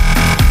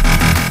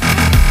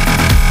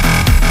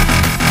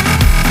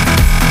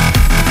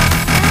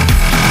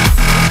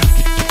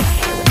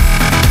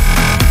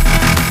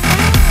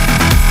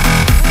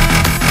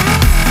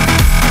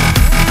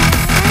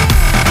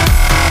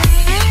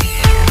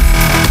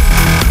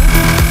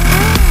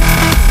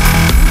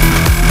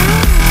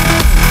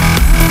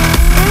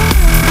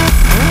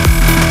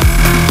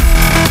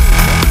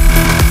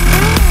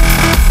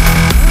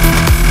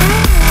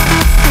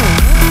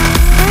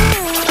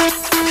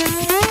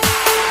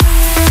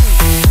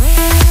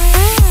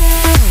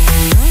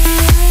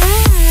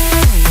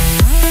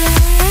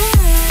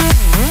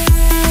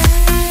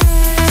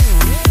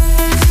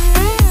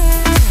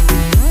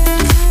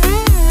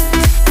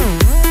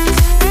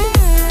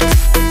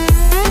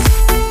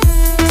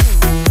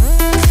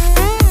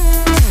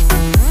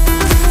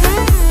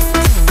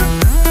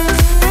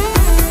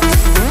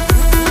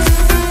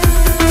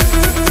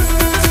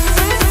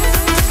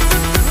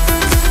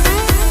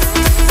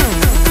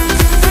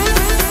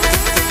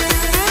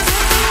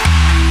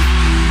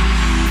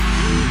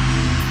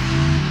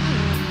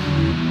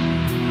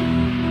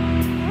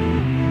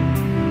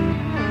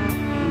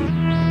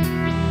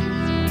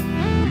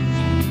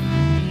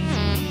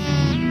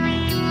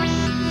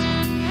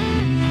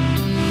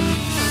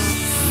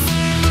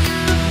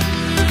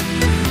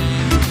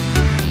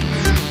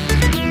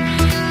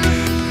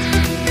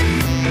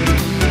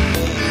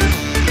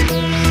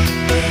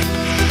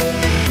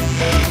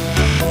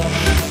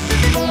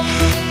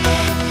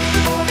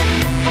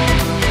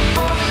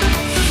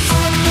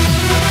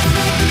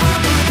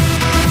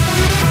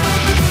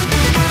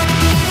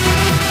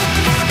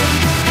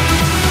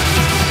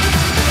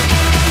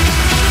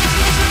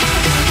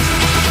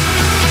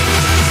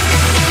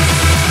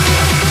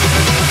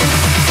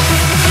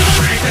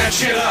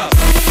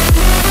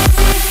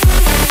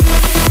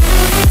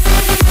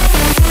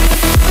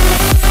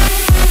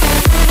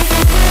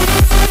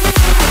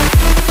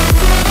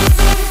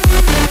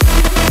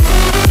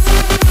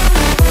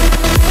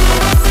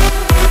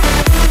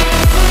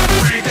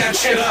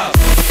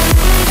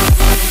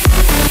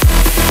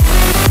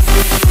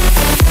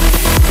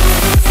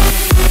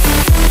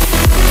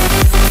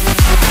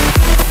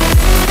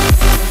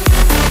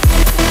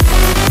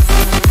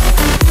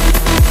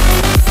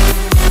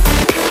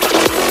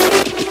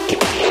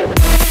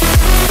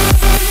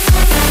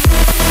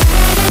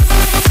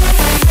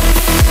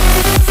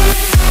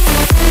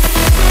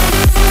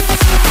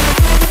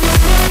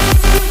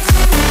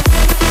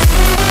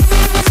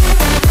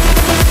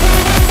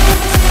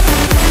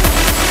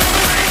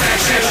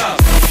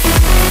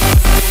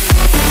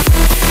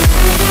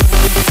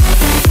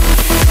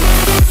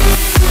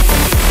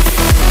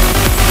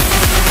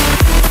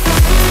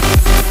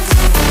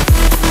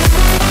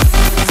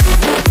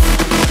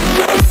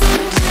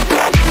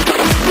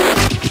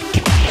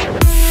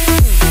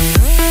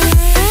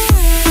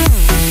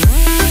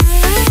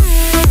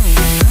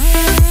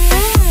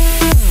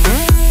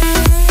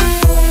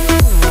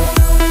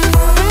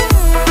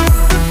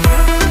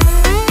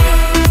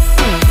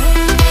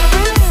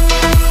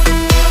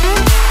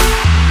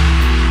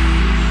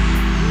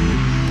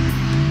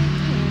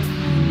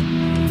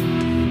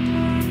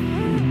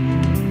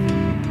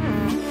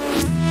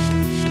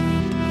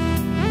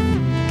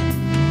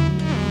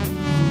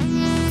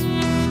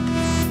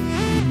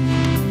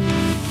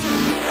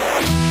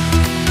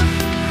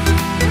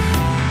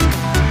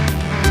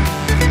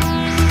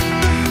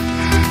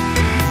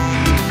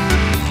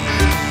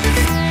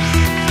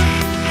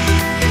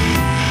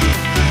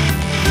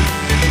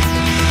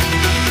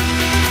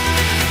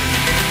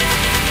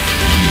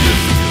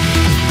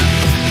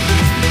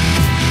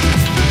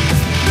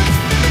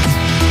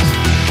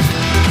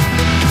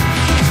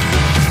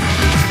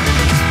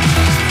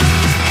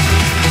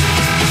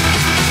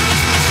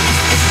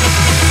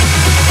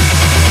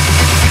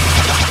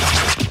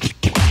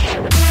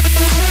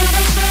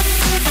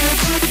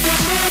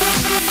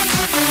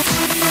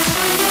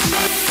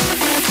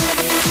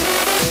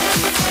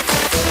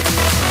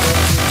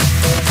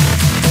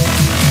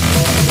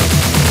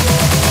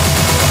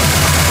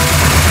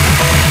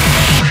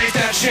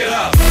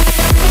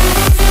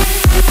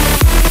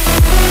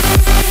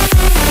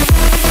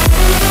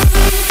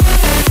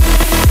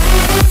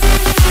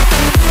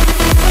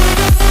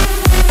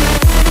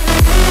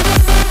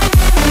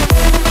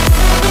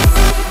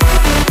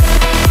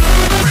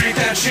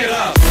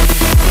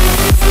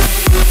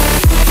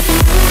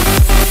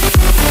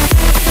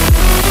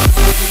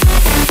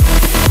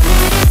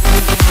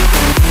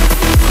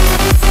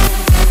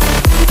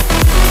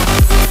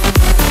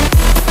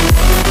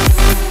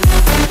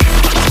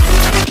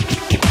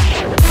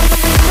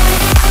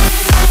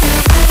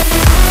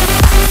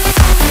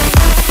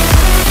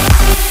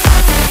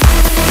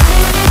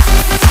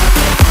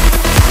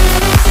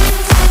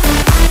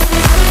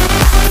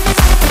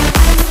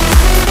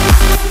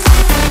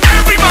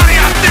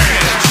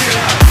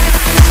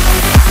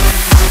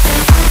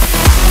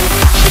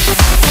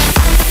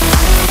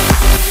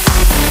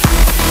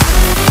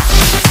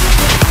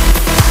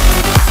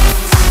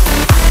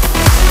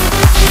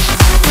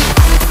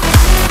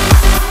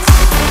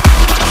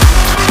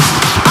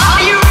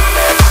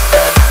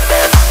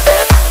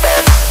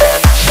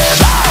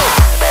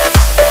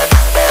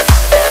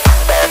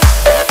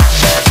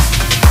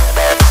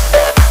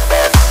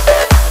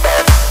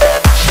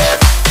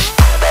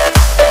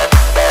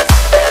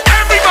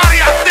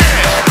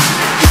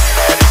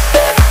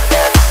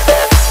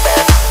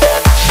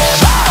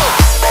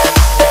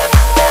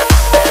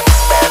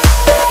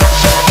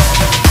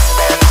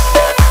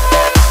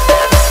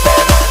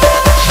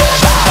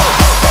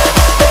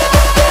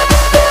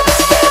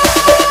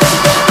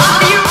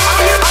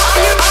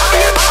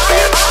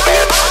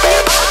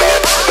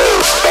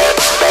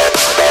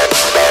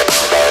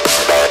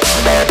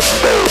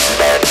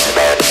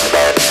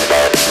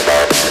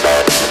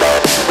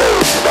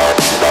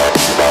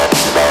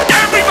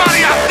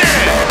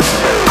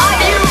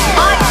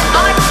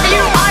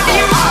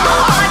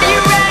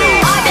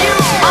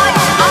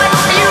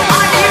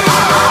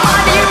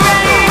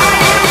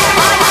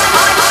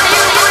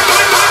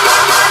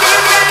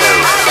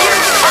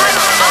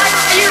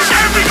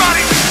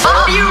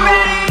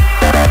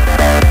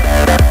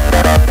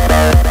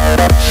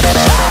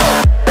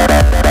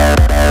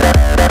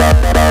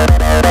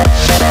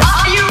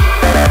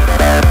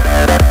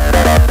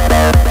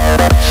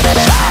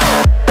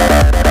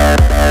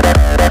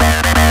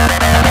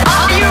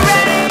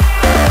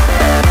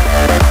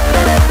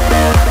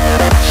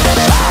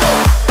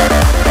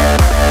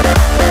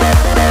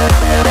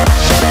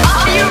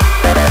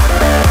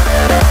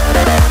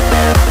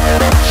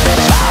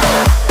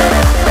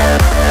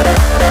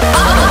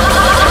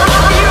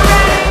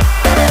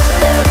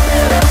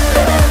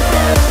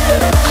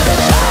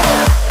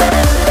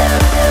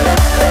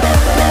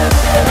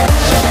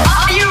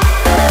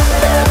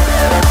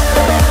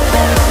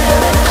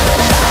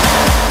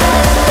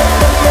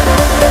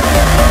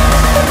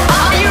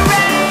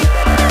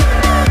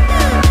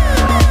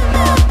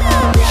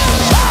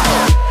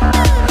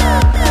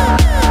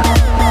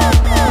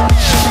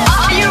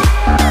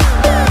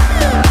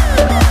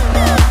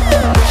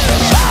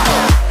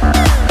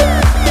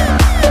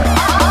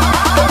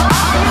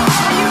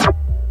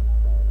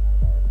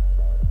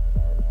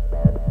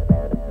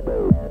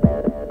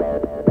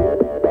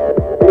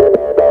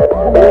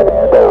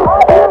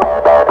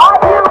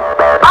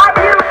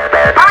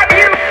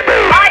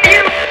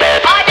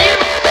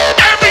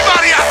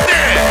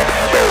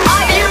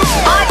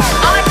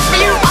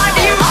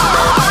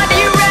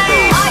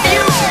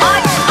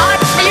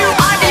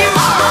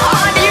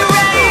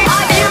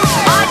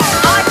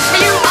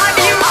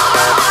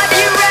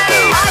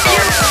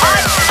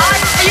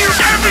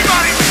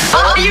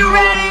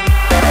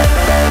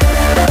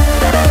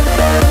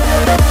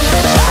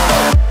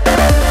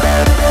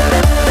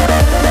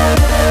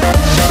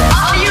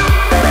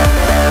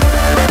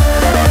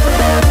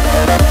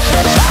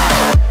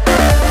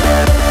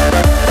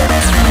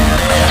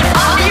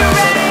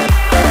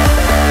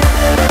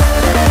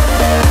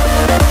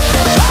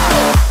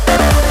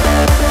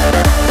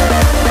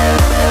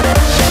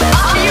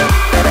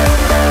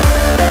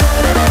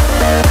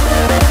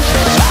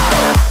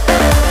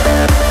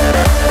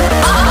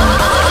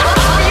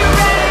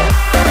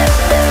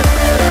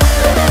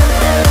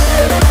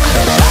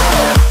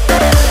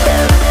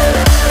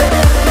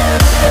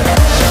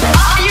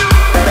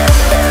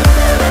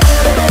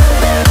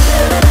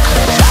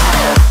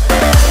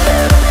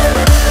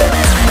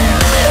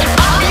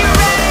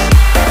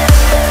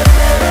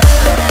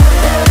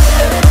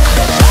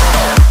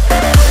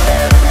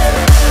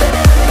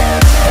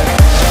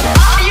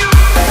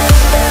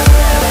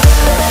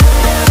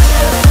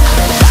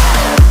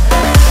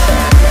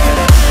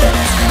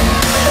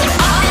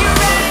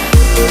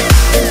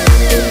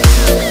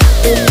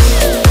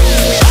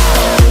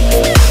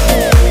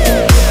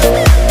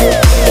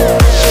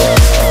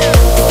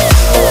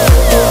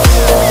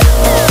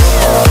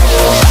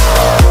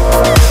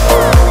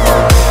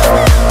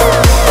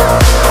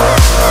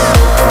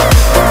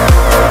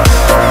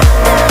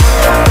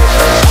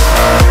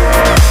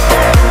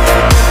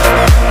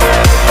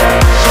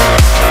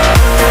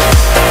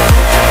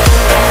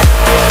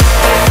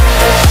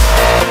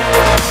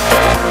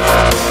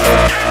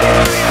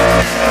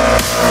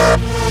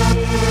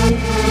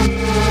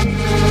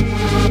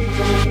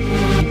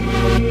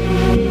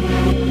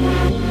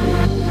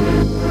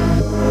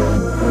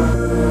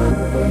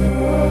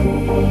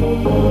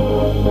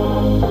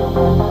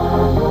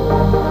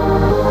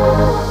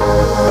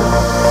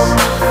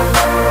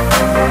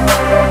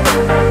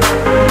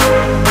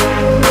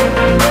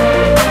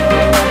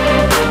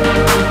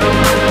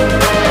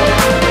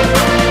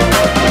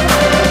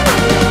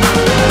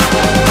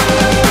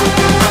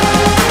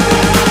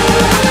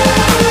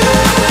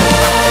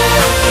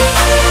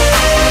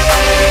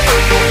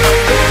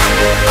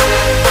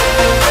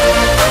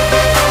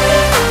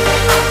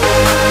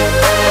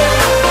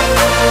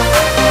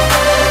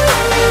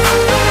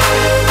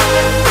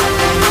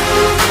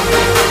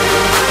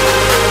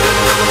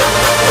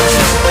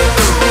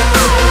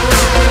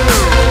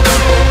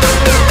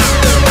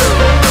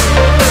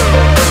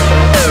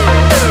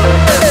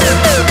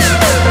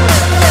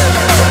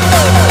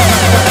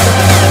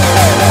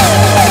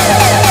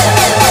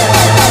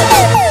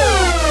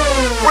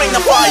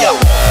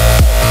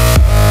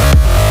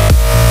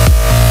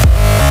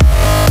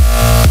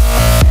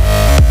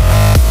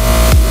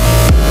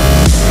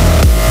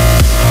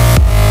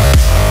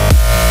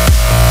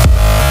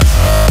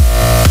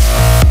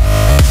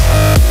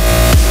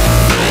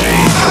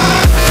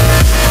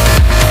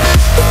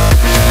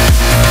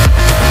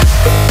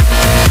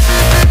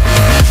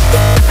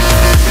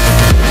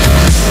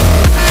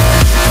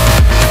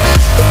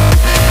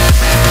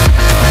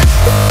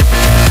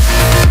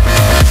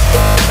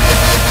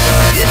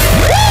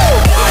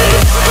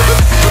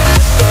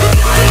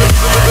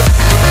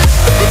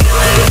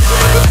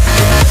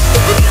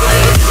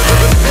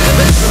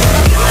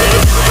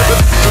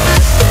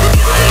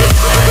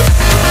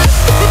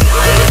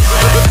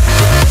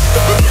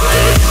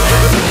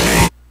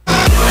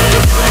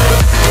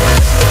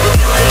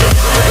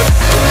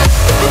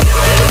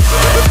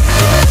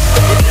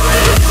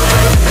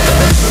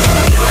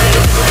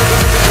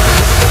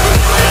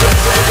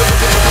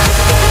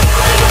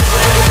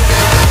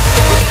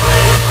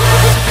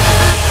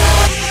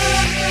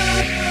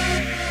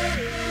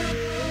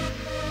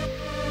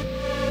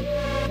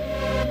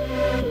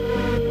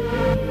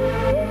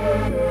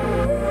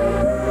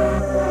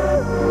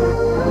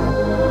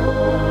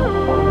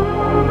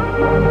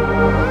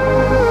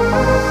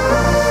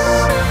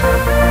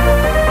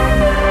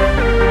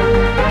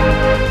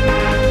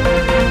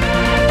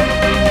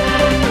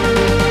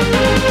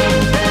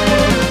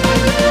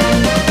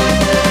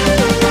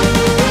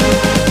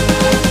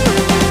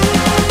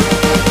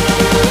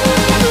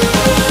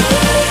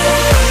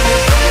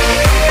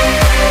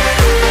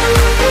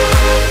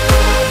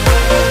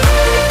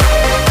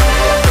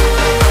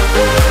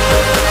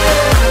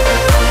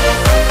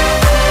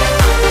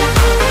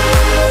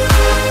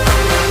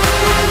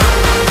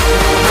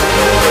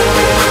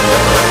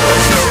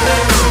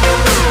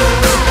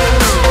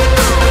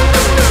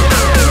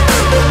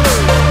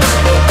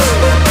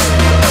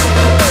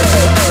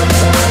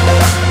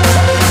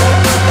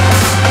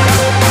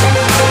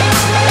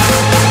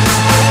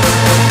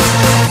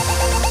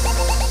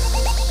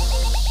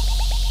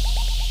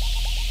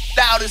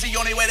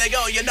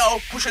 low,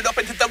 push it up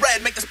into the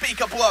red, make the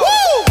speaker blow.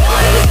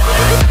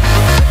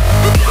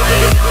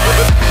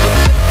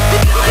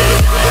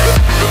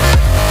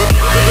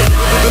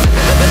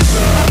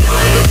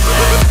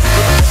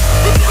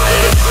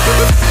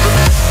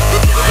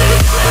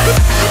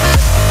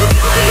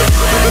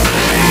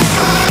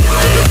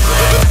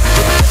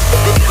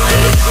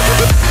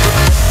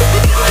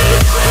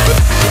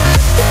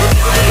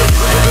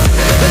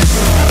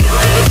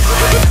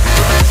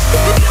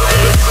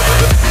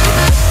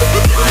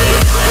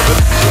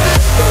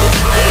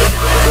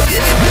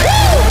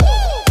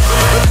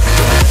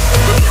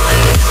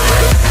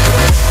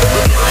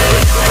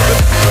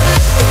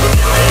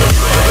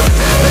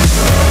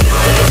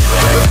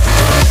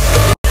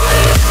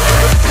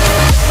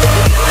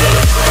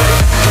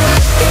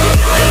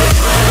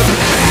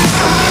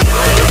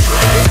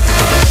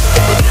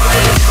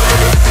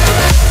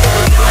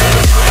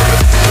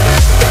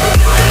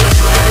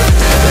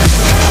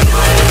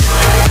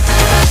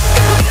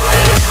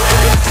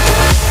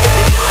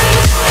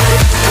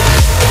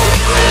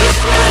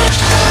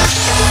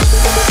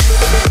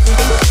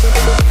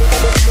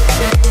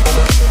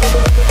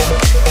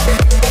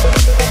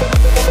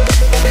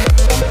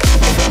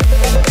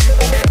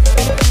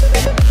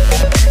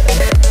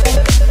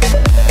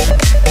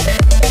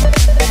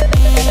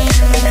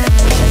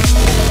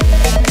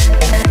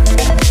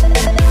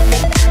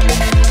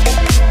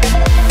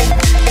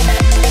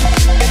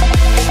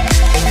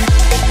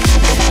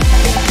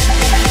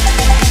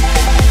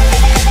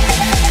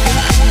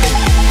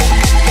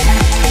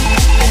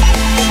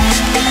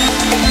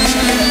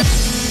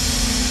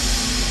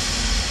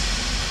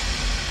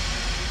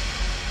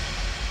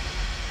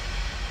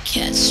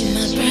 Catch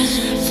my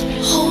breath,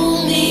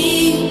 hold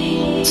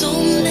me,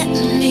 don't let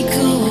me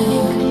go.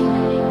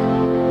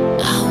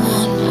 I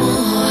want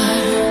more,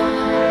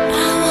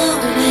 I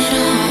want it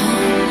all.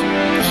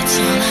 That's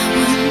all I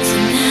want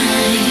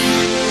tonight.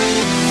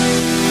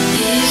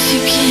 If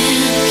you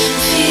can't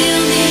feel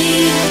me,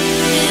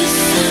 it's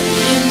time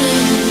you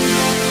know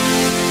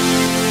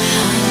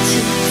how to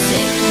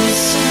take my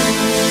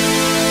soul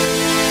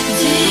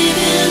deep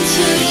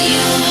into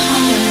your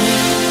heart.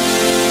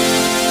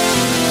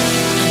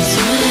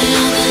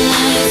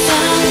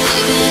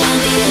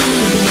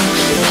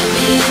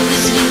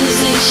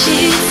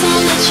 Sheets,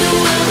 I'll let your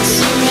world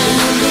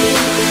surround me.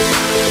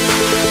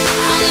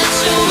 I'll let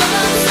your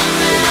world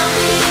surround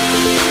me.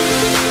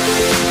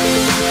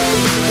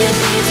 You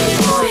need to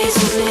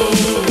poison me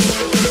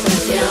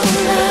with your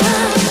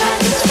love.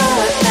 Like a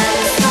drug that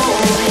is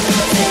slowly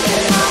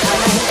taking my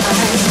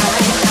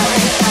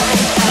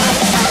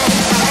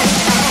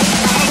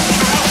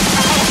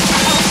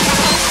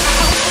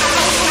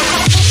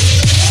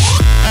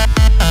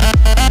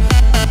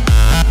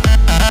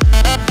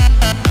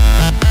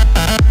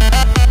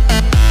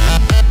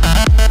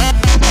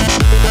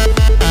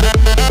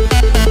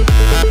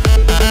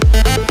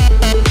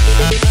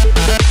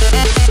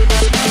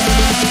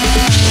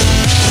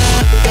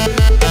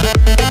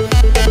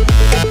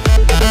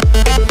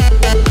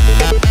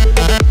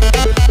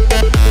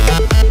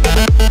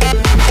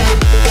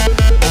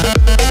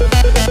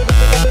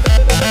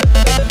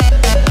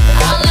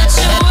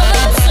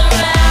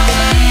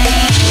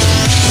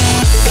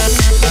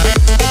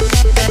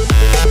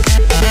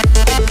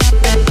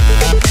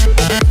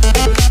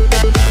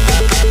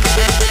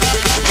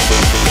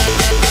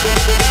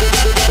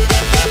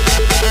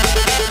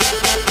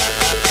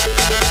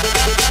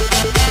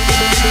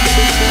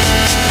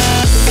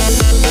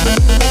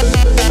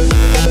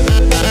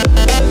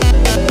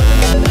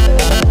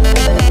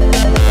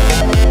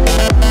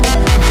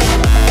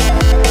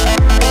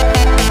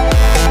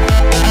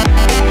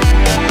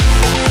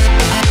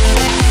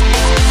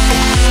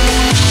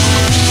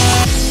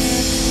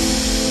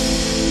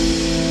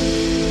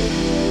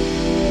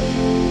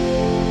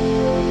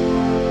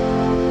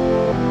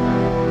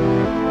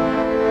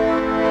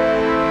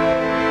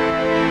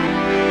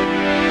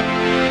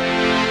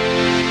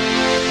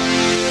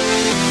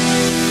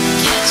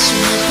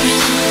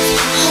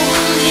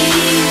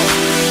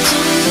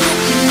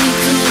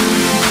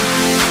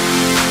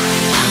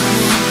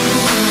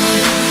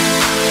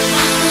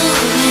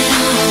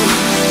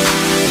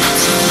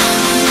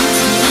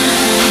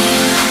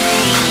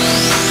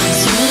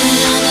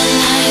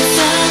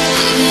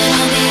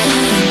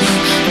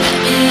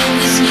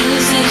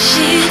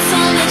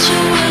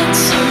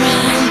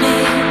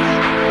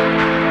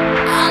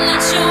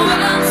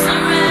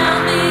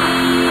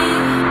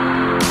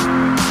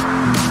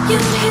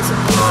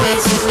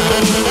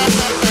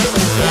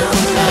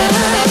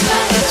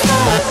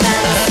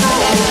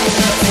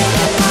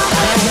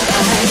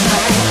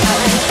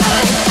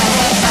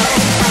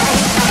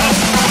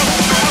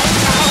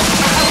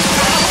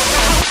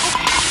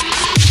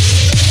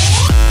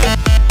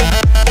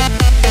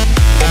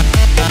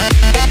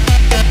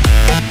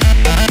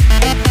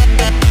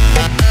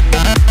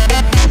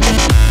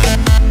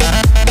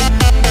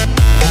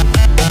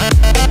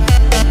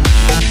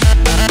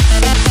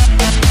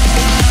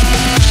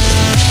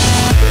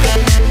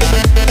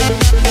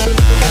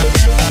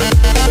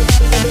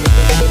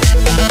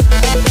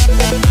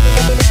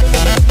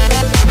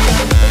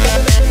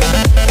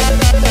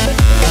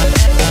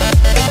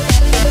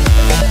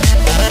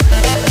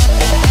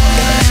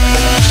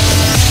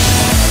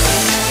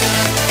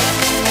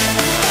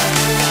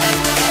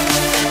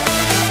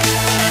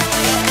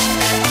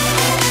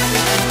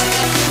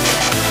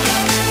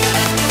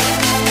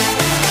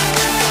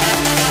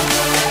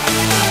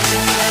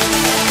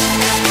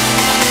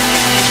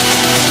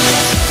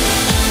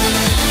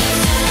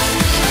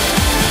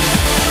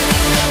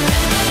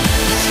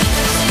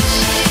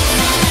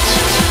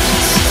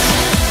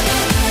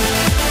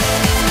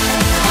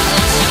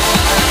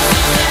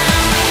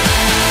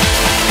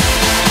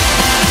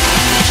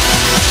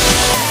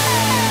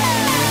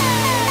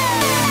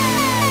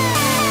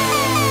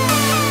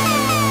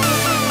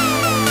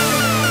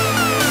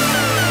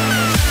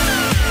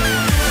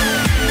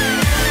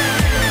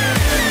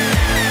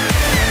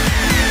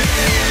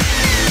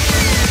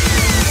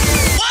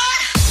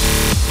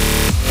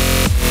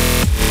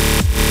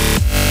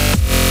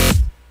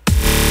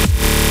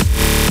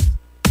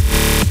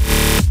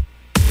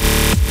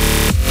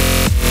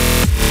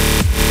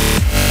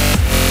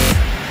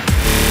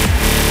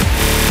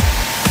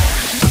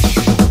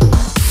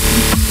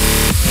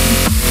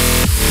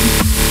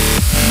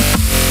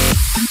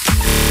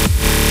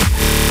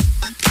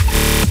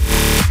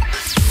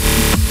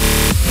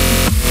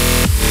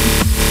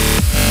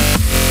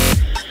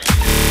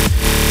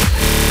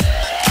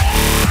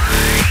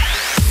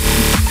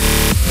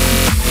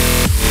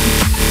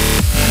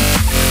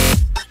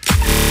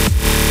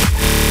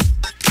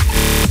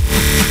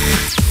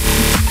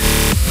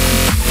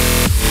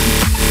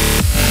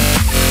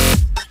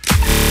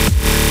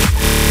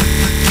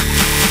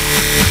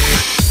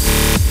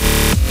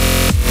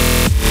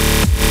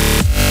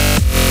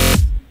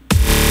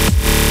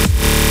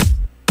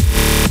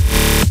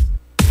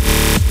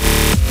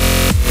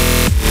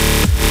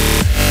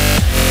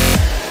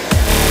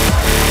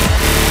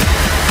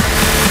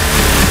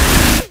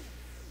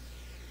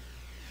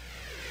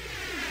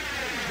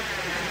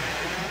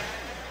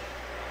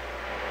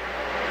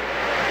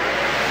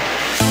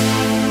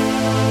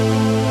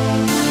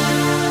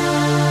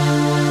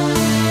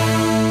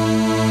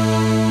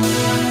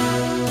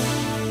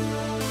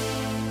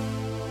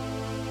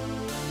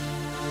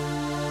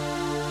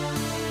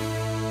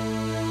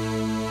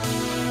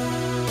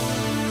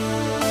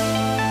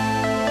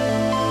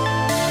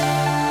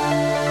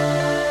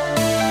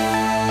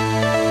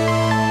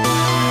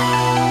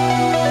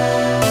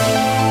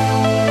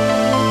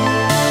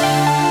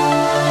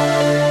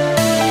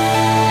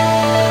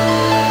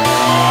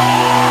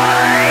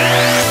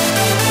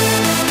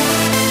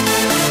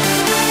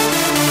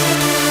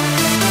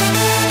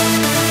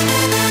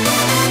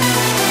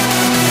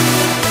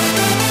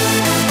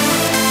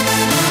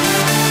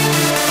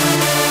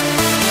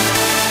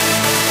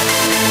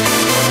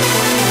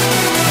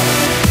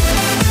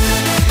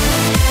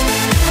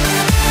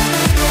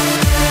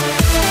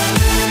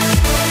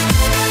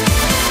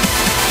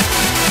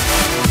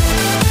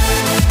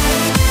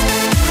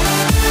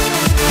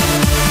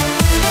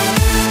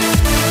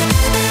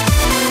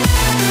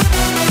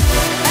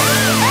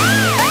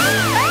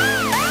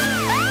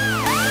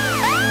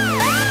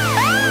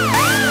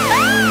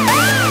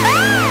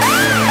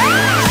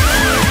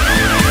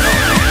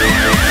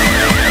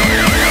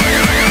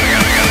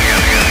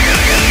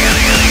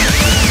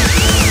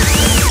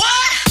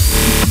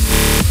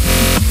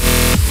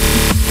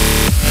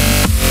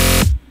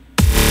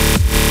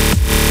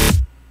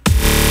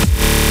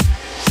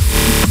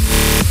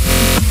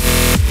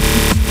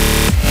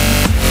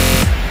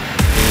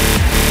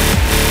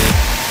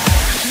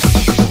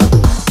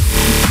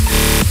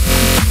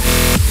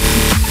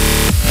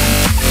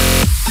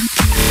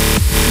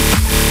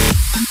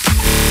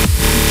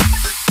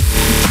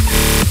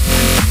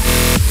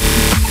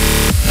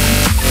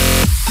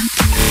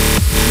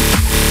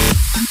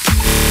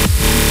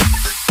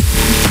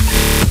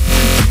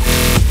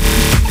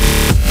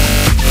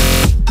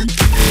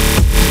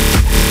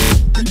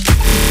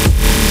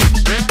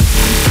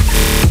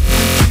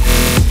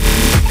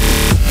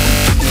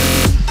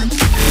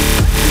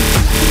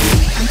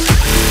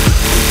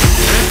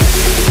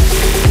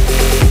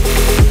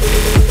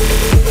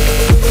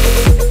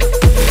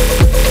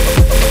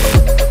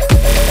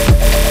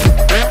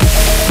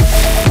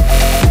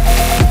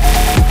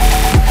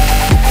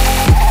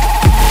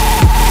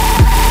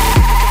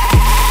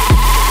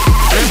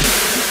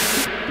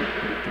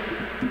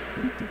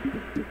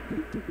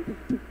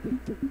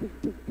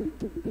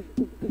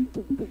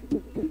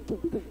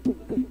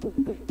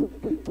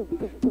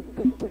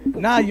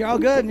Nah, you're all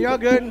good. You're all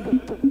good.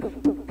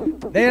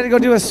 They had to go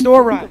do a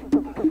store run.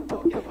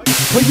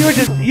 But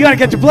you gotta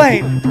catch a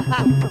plane.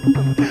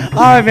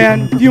 All right,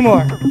 man. A few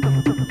more.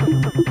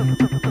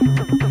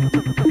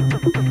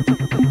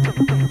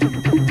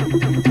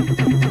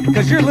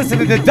 Because you're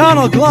listening to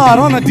Donald Glaude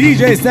on the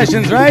DJ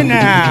sessions right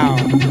now.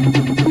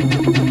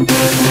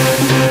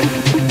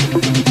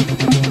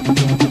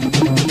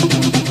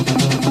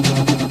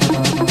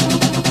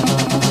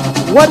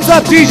 What's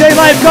up, DJ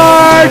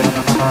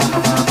Lifeguard?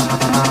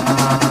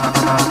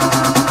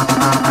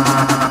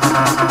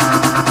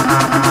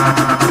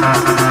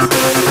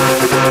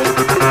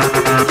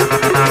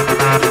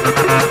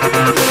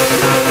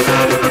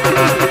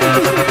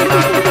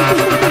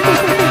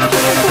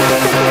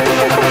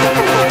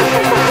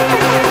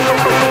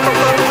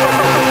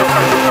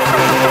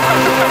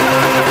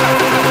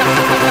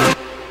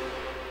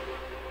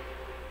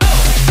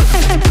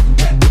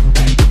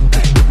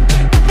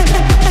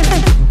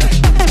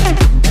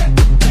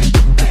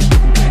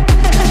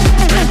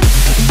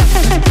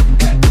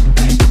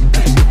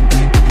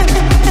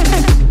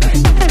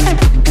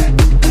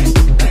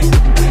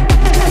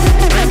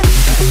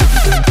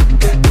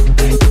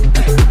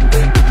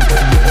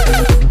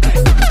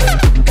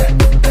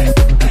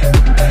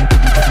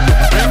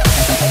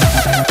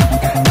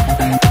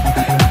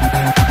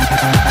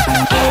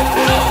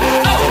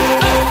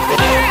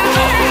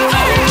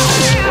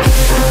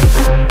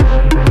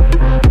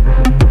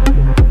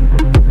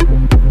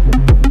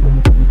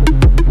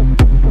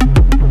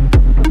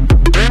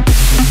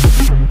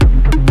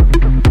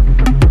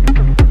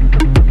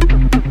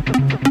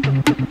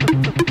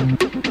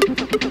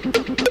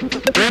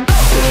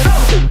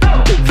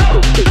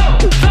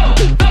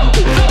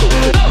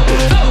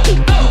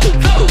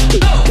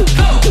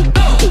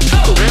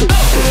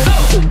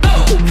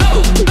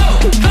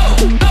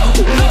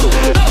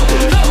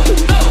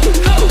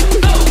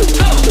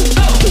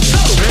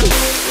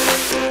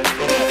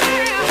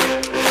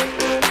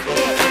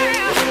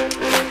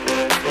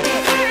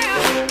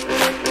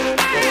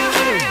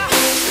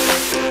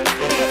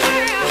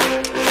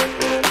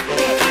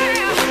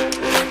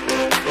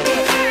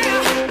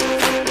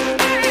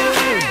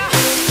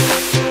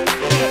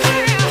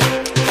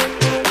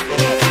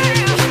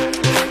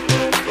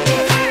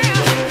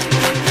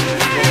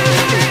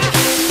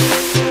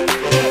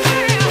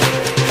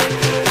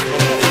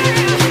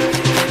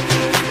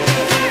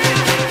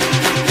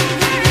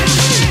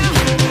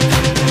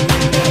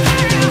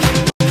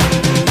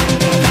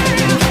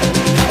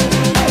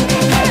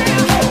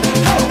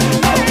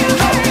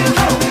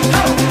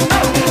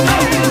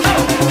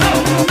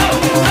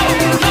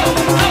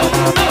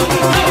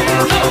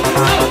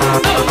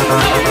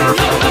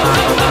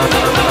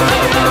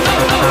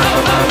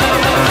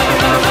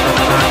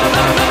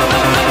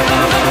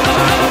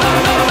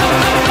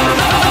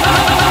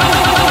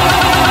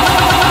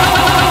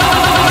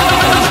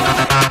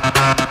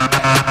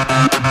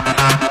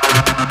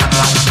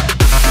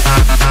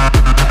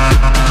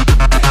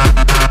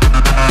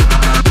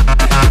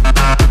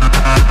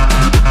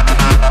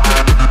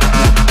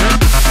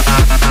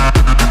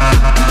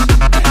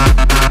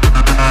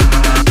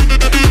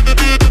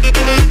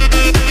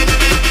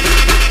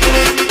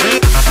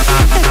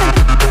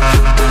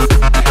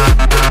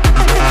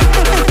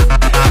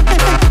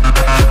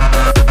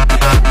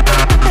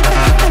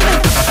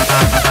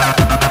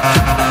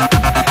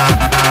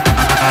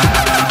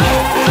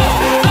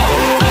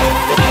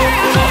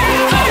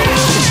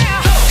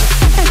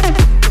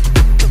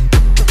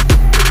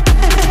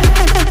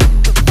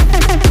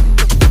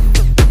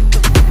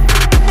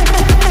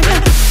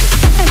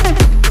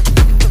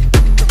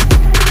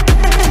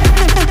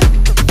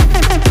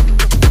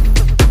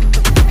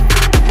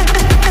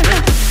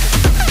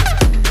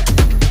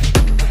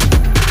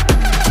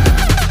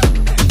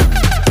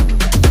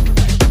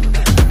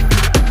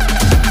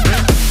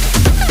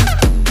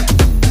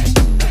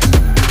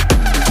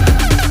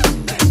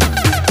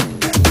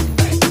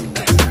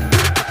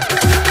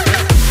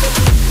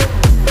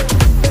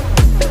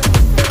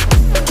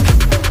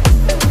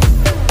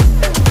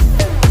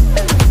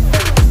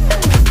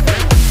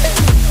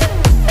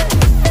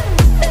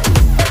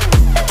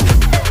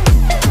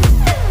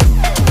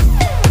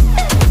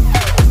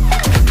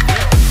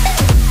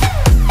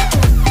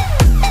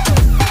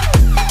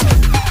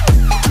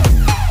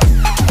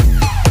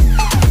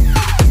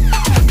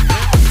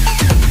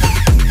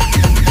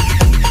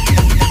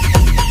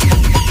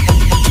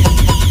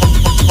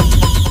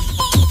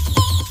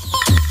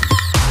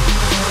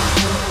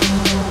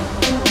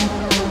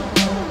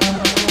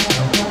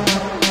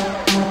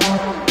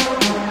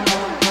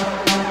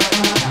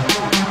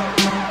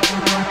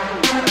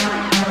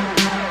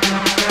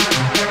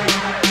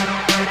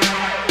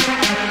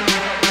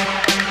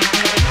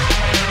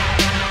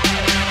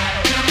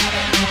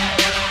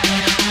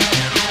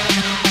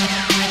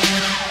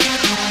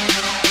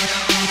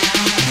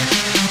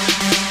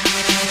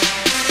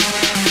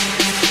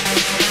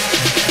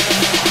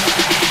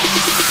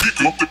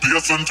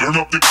 Turn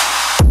up the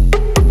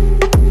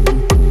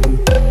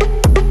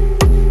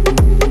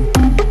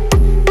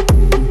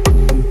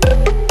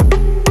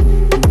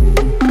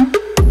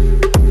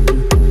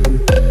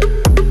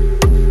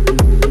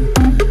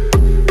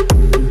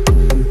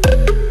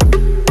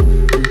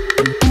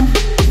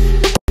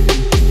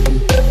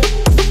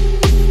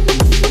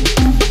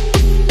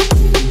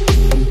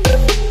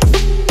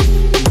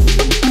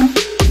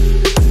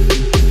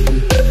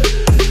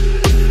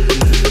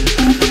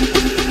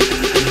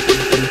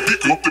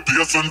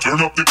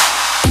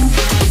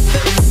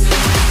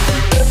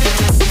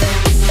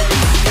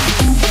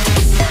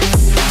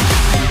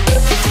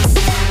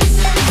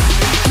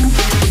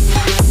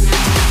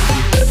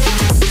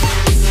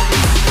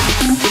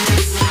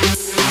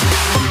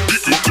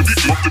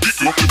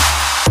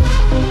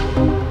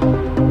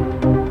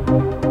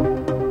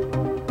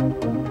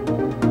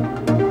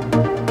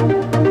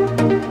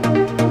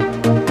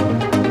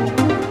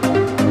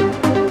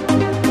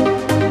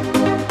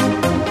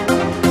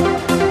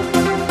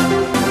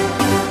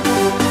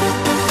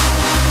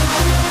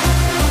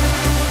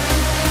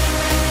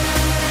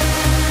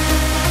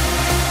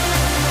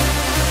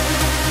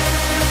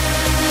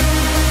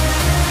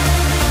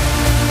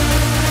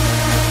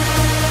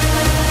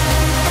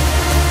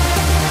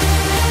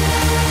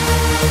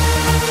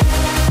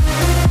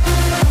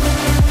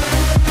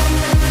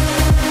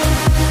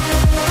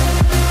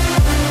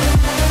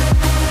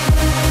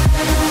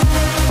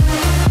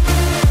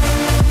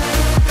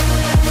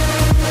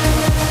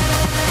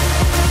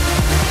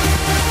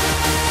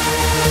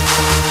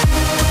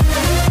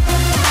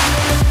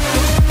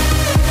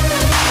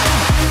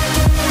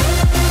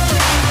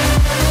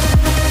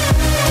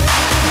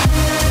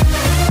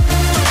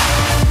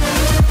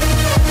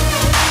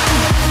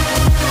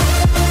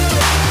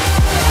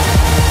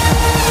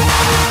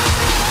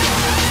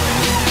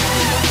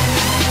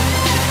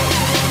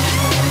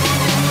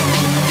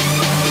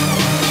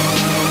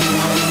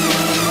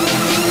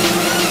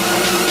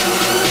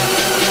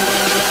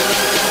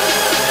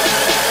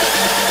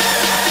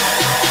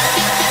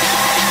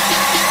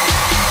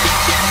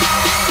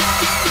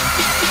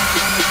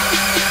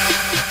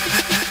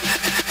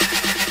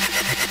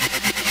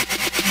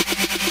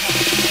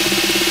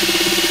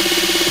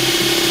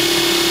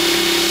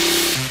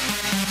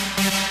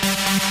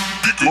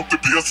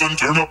and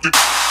turn up the.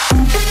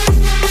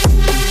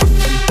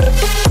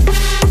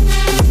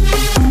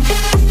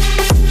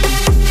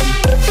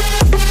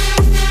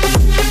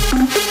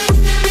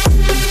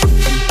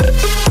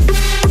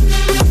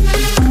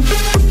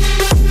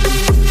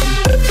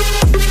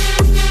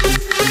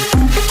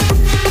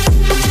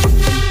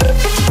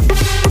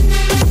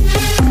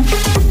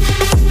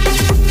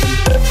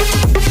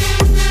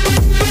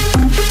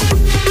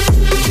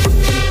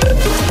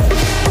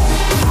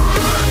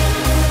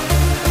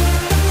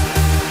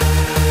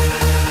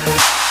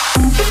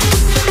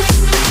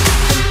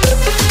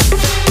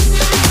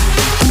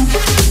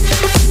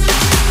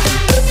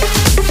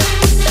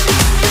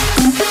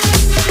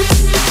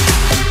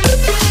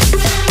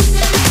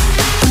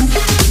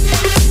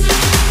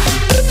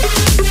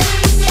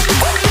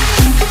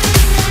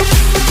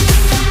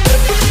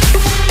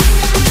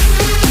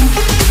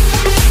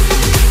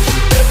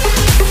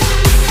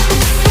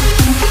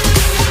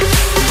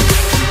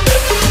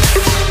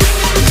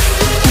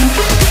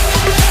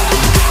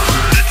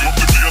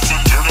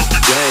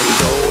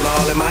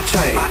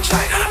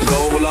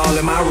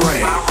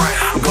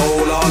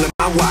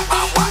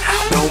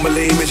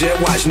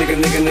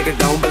 Nigga,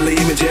 don't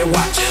believe me, just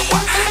watch.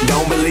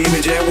 Don't believe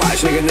me, just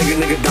watch.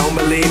 Nigga, don't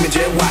believe me,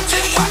 just watch.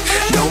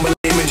 Don't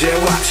believe me,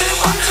 just watch.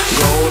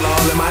 Gold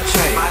all in my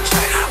chain,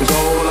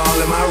 gold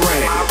all in my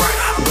ring,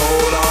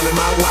 gold all in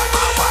my watch.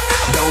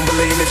 Don't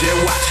believe me, just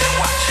watch.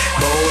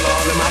 Gold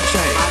all in my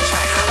chain,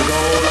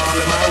 gold all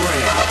in my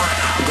ring,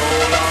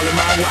 gold all in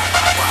my watch.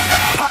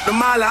 Pop the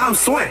molly, I'm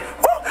swing.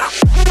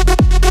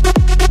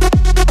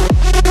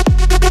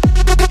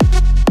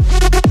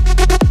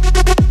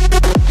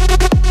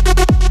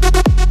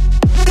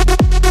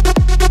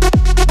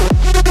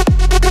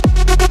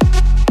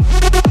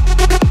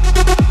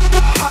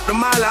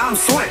 I'm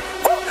swing.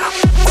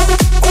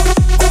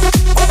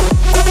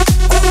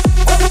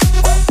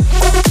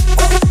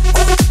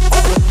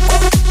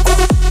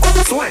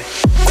 Swing.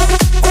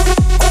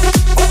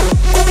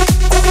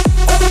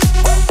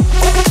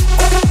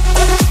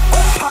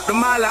 Pop the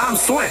molly, I'm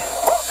swing.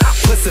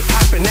 Pussy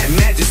poppin' that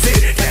magic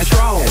city, that's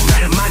strong.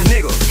 My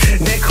nigga,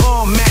 they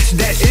call match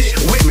that ish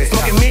with me.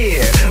 Smoking me,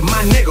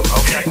 my nigga.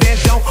 Then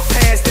don't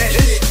pass that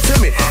ish to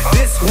me.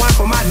 This one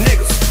for my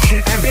niggas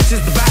and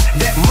bitches buy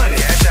that money.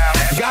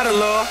 Gotta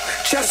love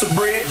Chester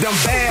bread, them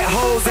bad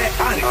hoes at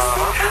Onyx.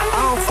 I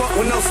don't fuck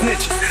with no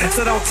snitches,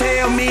 so don't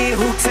tell me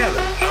who tell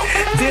it.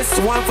 This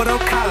one for them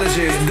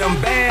colleges, them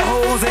bad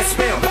hoes at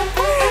Spelman.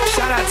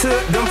 Shout out to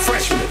them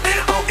freshmen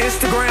on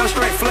Instagram,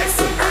 straight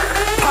flexing.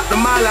 Pop the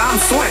molly, I'm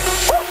swing.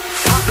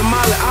 Pop the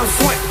molly, I'm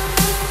swing.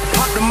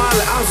 Pop the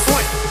molly, I'm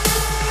swing.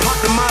 Pop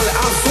the molly,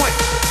 I'm swing.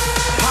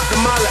 Pop the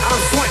molly,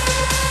 I'm swing.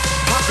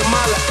 Pop the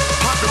molly,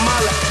 pop the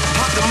molly,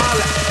 pop the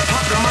molly,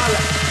 pop the molly,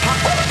 pop,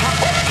 pop, pop,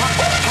 pop,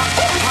 pop, pop,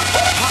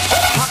 pop,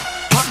 pop.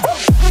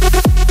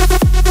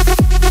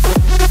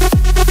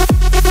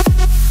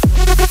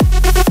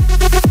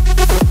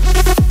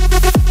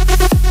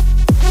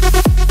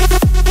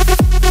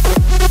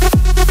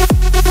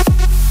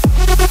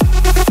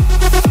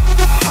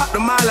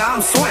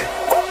 I'm swing.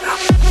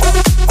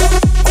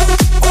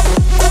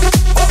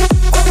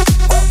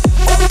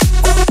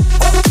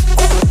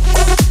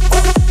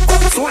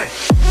 Swing.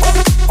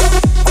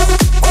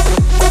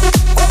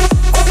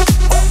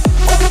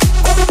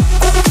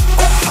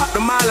 Pop the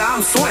molly,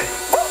 I'm swing.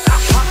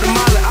 Pop the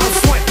molly, I'm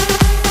swing.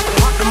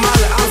 Pop the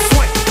molly, I'm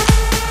swing.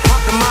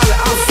 Pop the molly,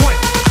 I'm swing.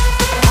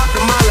 Pop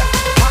the molly,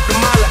 pop the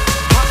molly,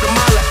 pop the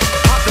molly,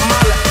 pop the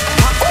molly,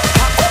 pop, pop,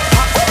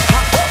 pop,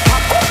 pop, pop,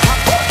 pop,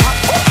 pop,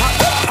 pop,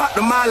 pop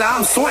the molly,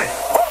 I'm swing.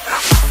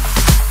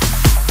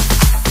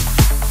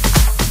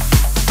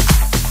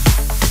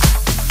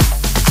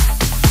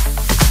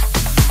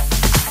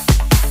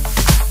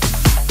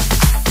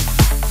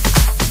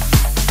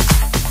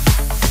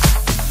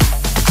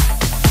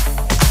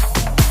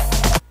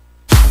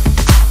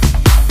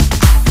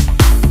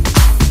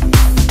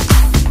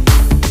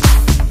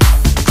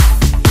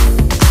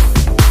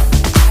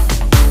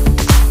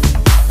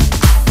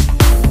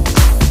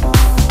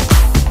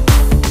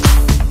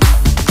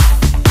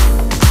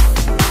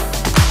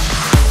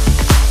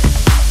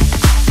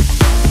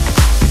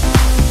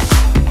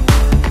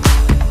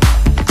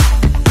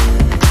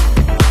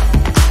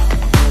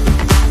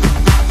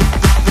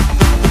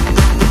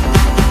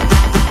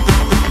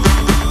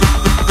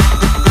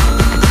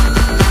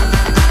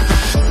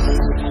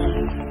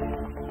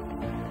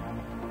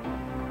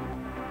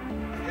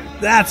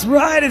 That's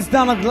right, it's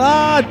Donald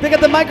Glaude. Pick up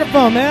the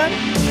microphone, man.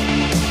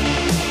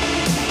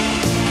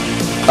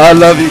 I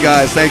love you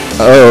guys.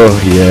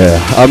 Oh, yeah.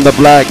 I'm the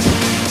Black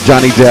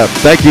Johnny Depp.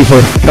 Thank you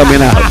for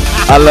coming out.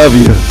 I love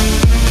you.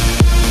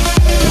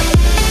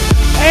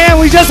 And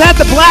we just had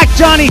the Black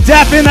Johnny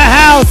Depp in the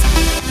house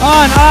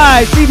on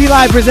ITV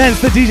Live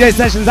Presents the DJ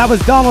Sessions. That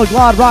was Donald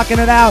Glaude rocking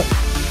it out.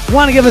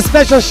 Want to give a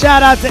special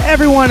shout out to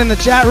everyone in the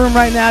chat room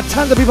right now.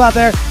 Tons of people out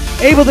there.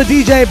 Able the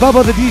DJ,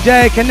 Bobo the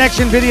DJ,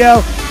 Connection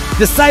Video,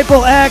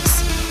 Disciple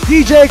X,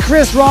 DJ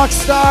Chris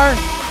Rockstar,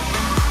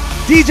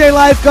 DJ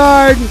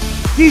Lifeguard,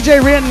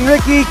 DJ Rent and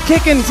Ricky,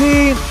 Kickin'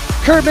 T,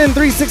 Kurtman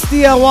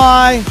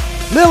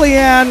 360LY,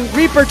 Lillian,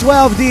 Reaper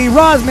 12D,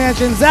 Roz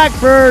Mansion, Zach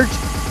Burge,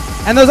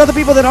 and those other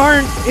people that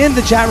aren't in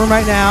the chat room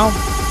right now.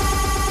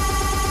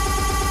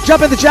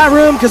 Jump in the chat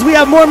room because we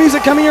have more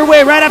music coming your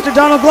way right after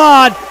Donald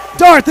Glaude.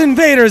 Darth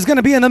Invader is going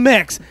to be in the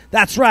mix.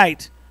 That's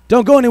right.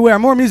 Don't go anywhere.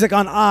 More music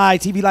on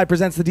ITV Live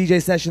presents the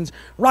DJ Sessions.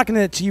 Rocking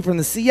it to you from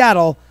the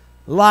Seattle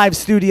live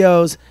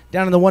studios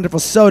down in the wonderful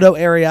Soto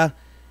area.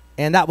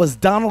 And that was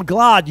Donald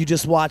Glaude you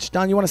just watched.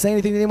 Don, you want to say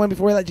anything to anyone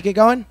before we let you get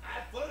going? I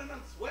had fun and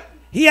I'm sweating.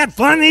 He had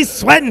fun and he's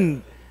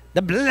sweating.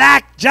 The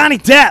black Johnny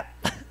Depp.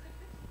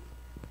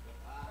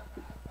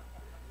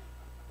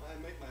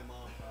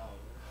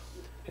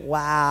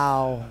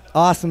 Wow.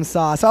 Awesome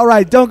sauce. All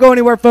right, don't go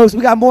anywhere, folks.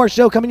 We got more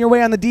show coming your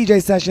way on the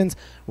DJ Sessions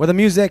where the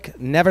music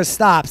never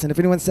stops. And if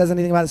anyone says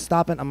anything about it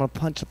stopping, I'm going to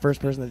punch the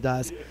first person that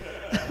does.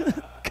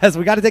 Because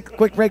we got to take a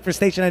quick break for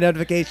station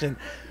identification.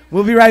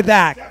 We'll be right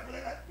back.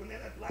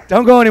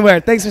 Don't go anywhere.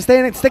 Thanks for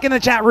sticking in the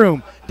chat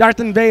room. Darth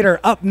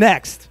Invader up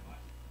next.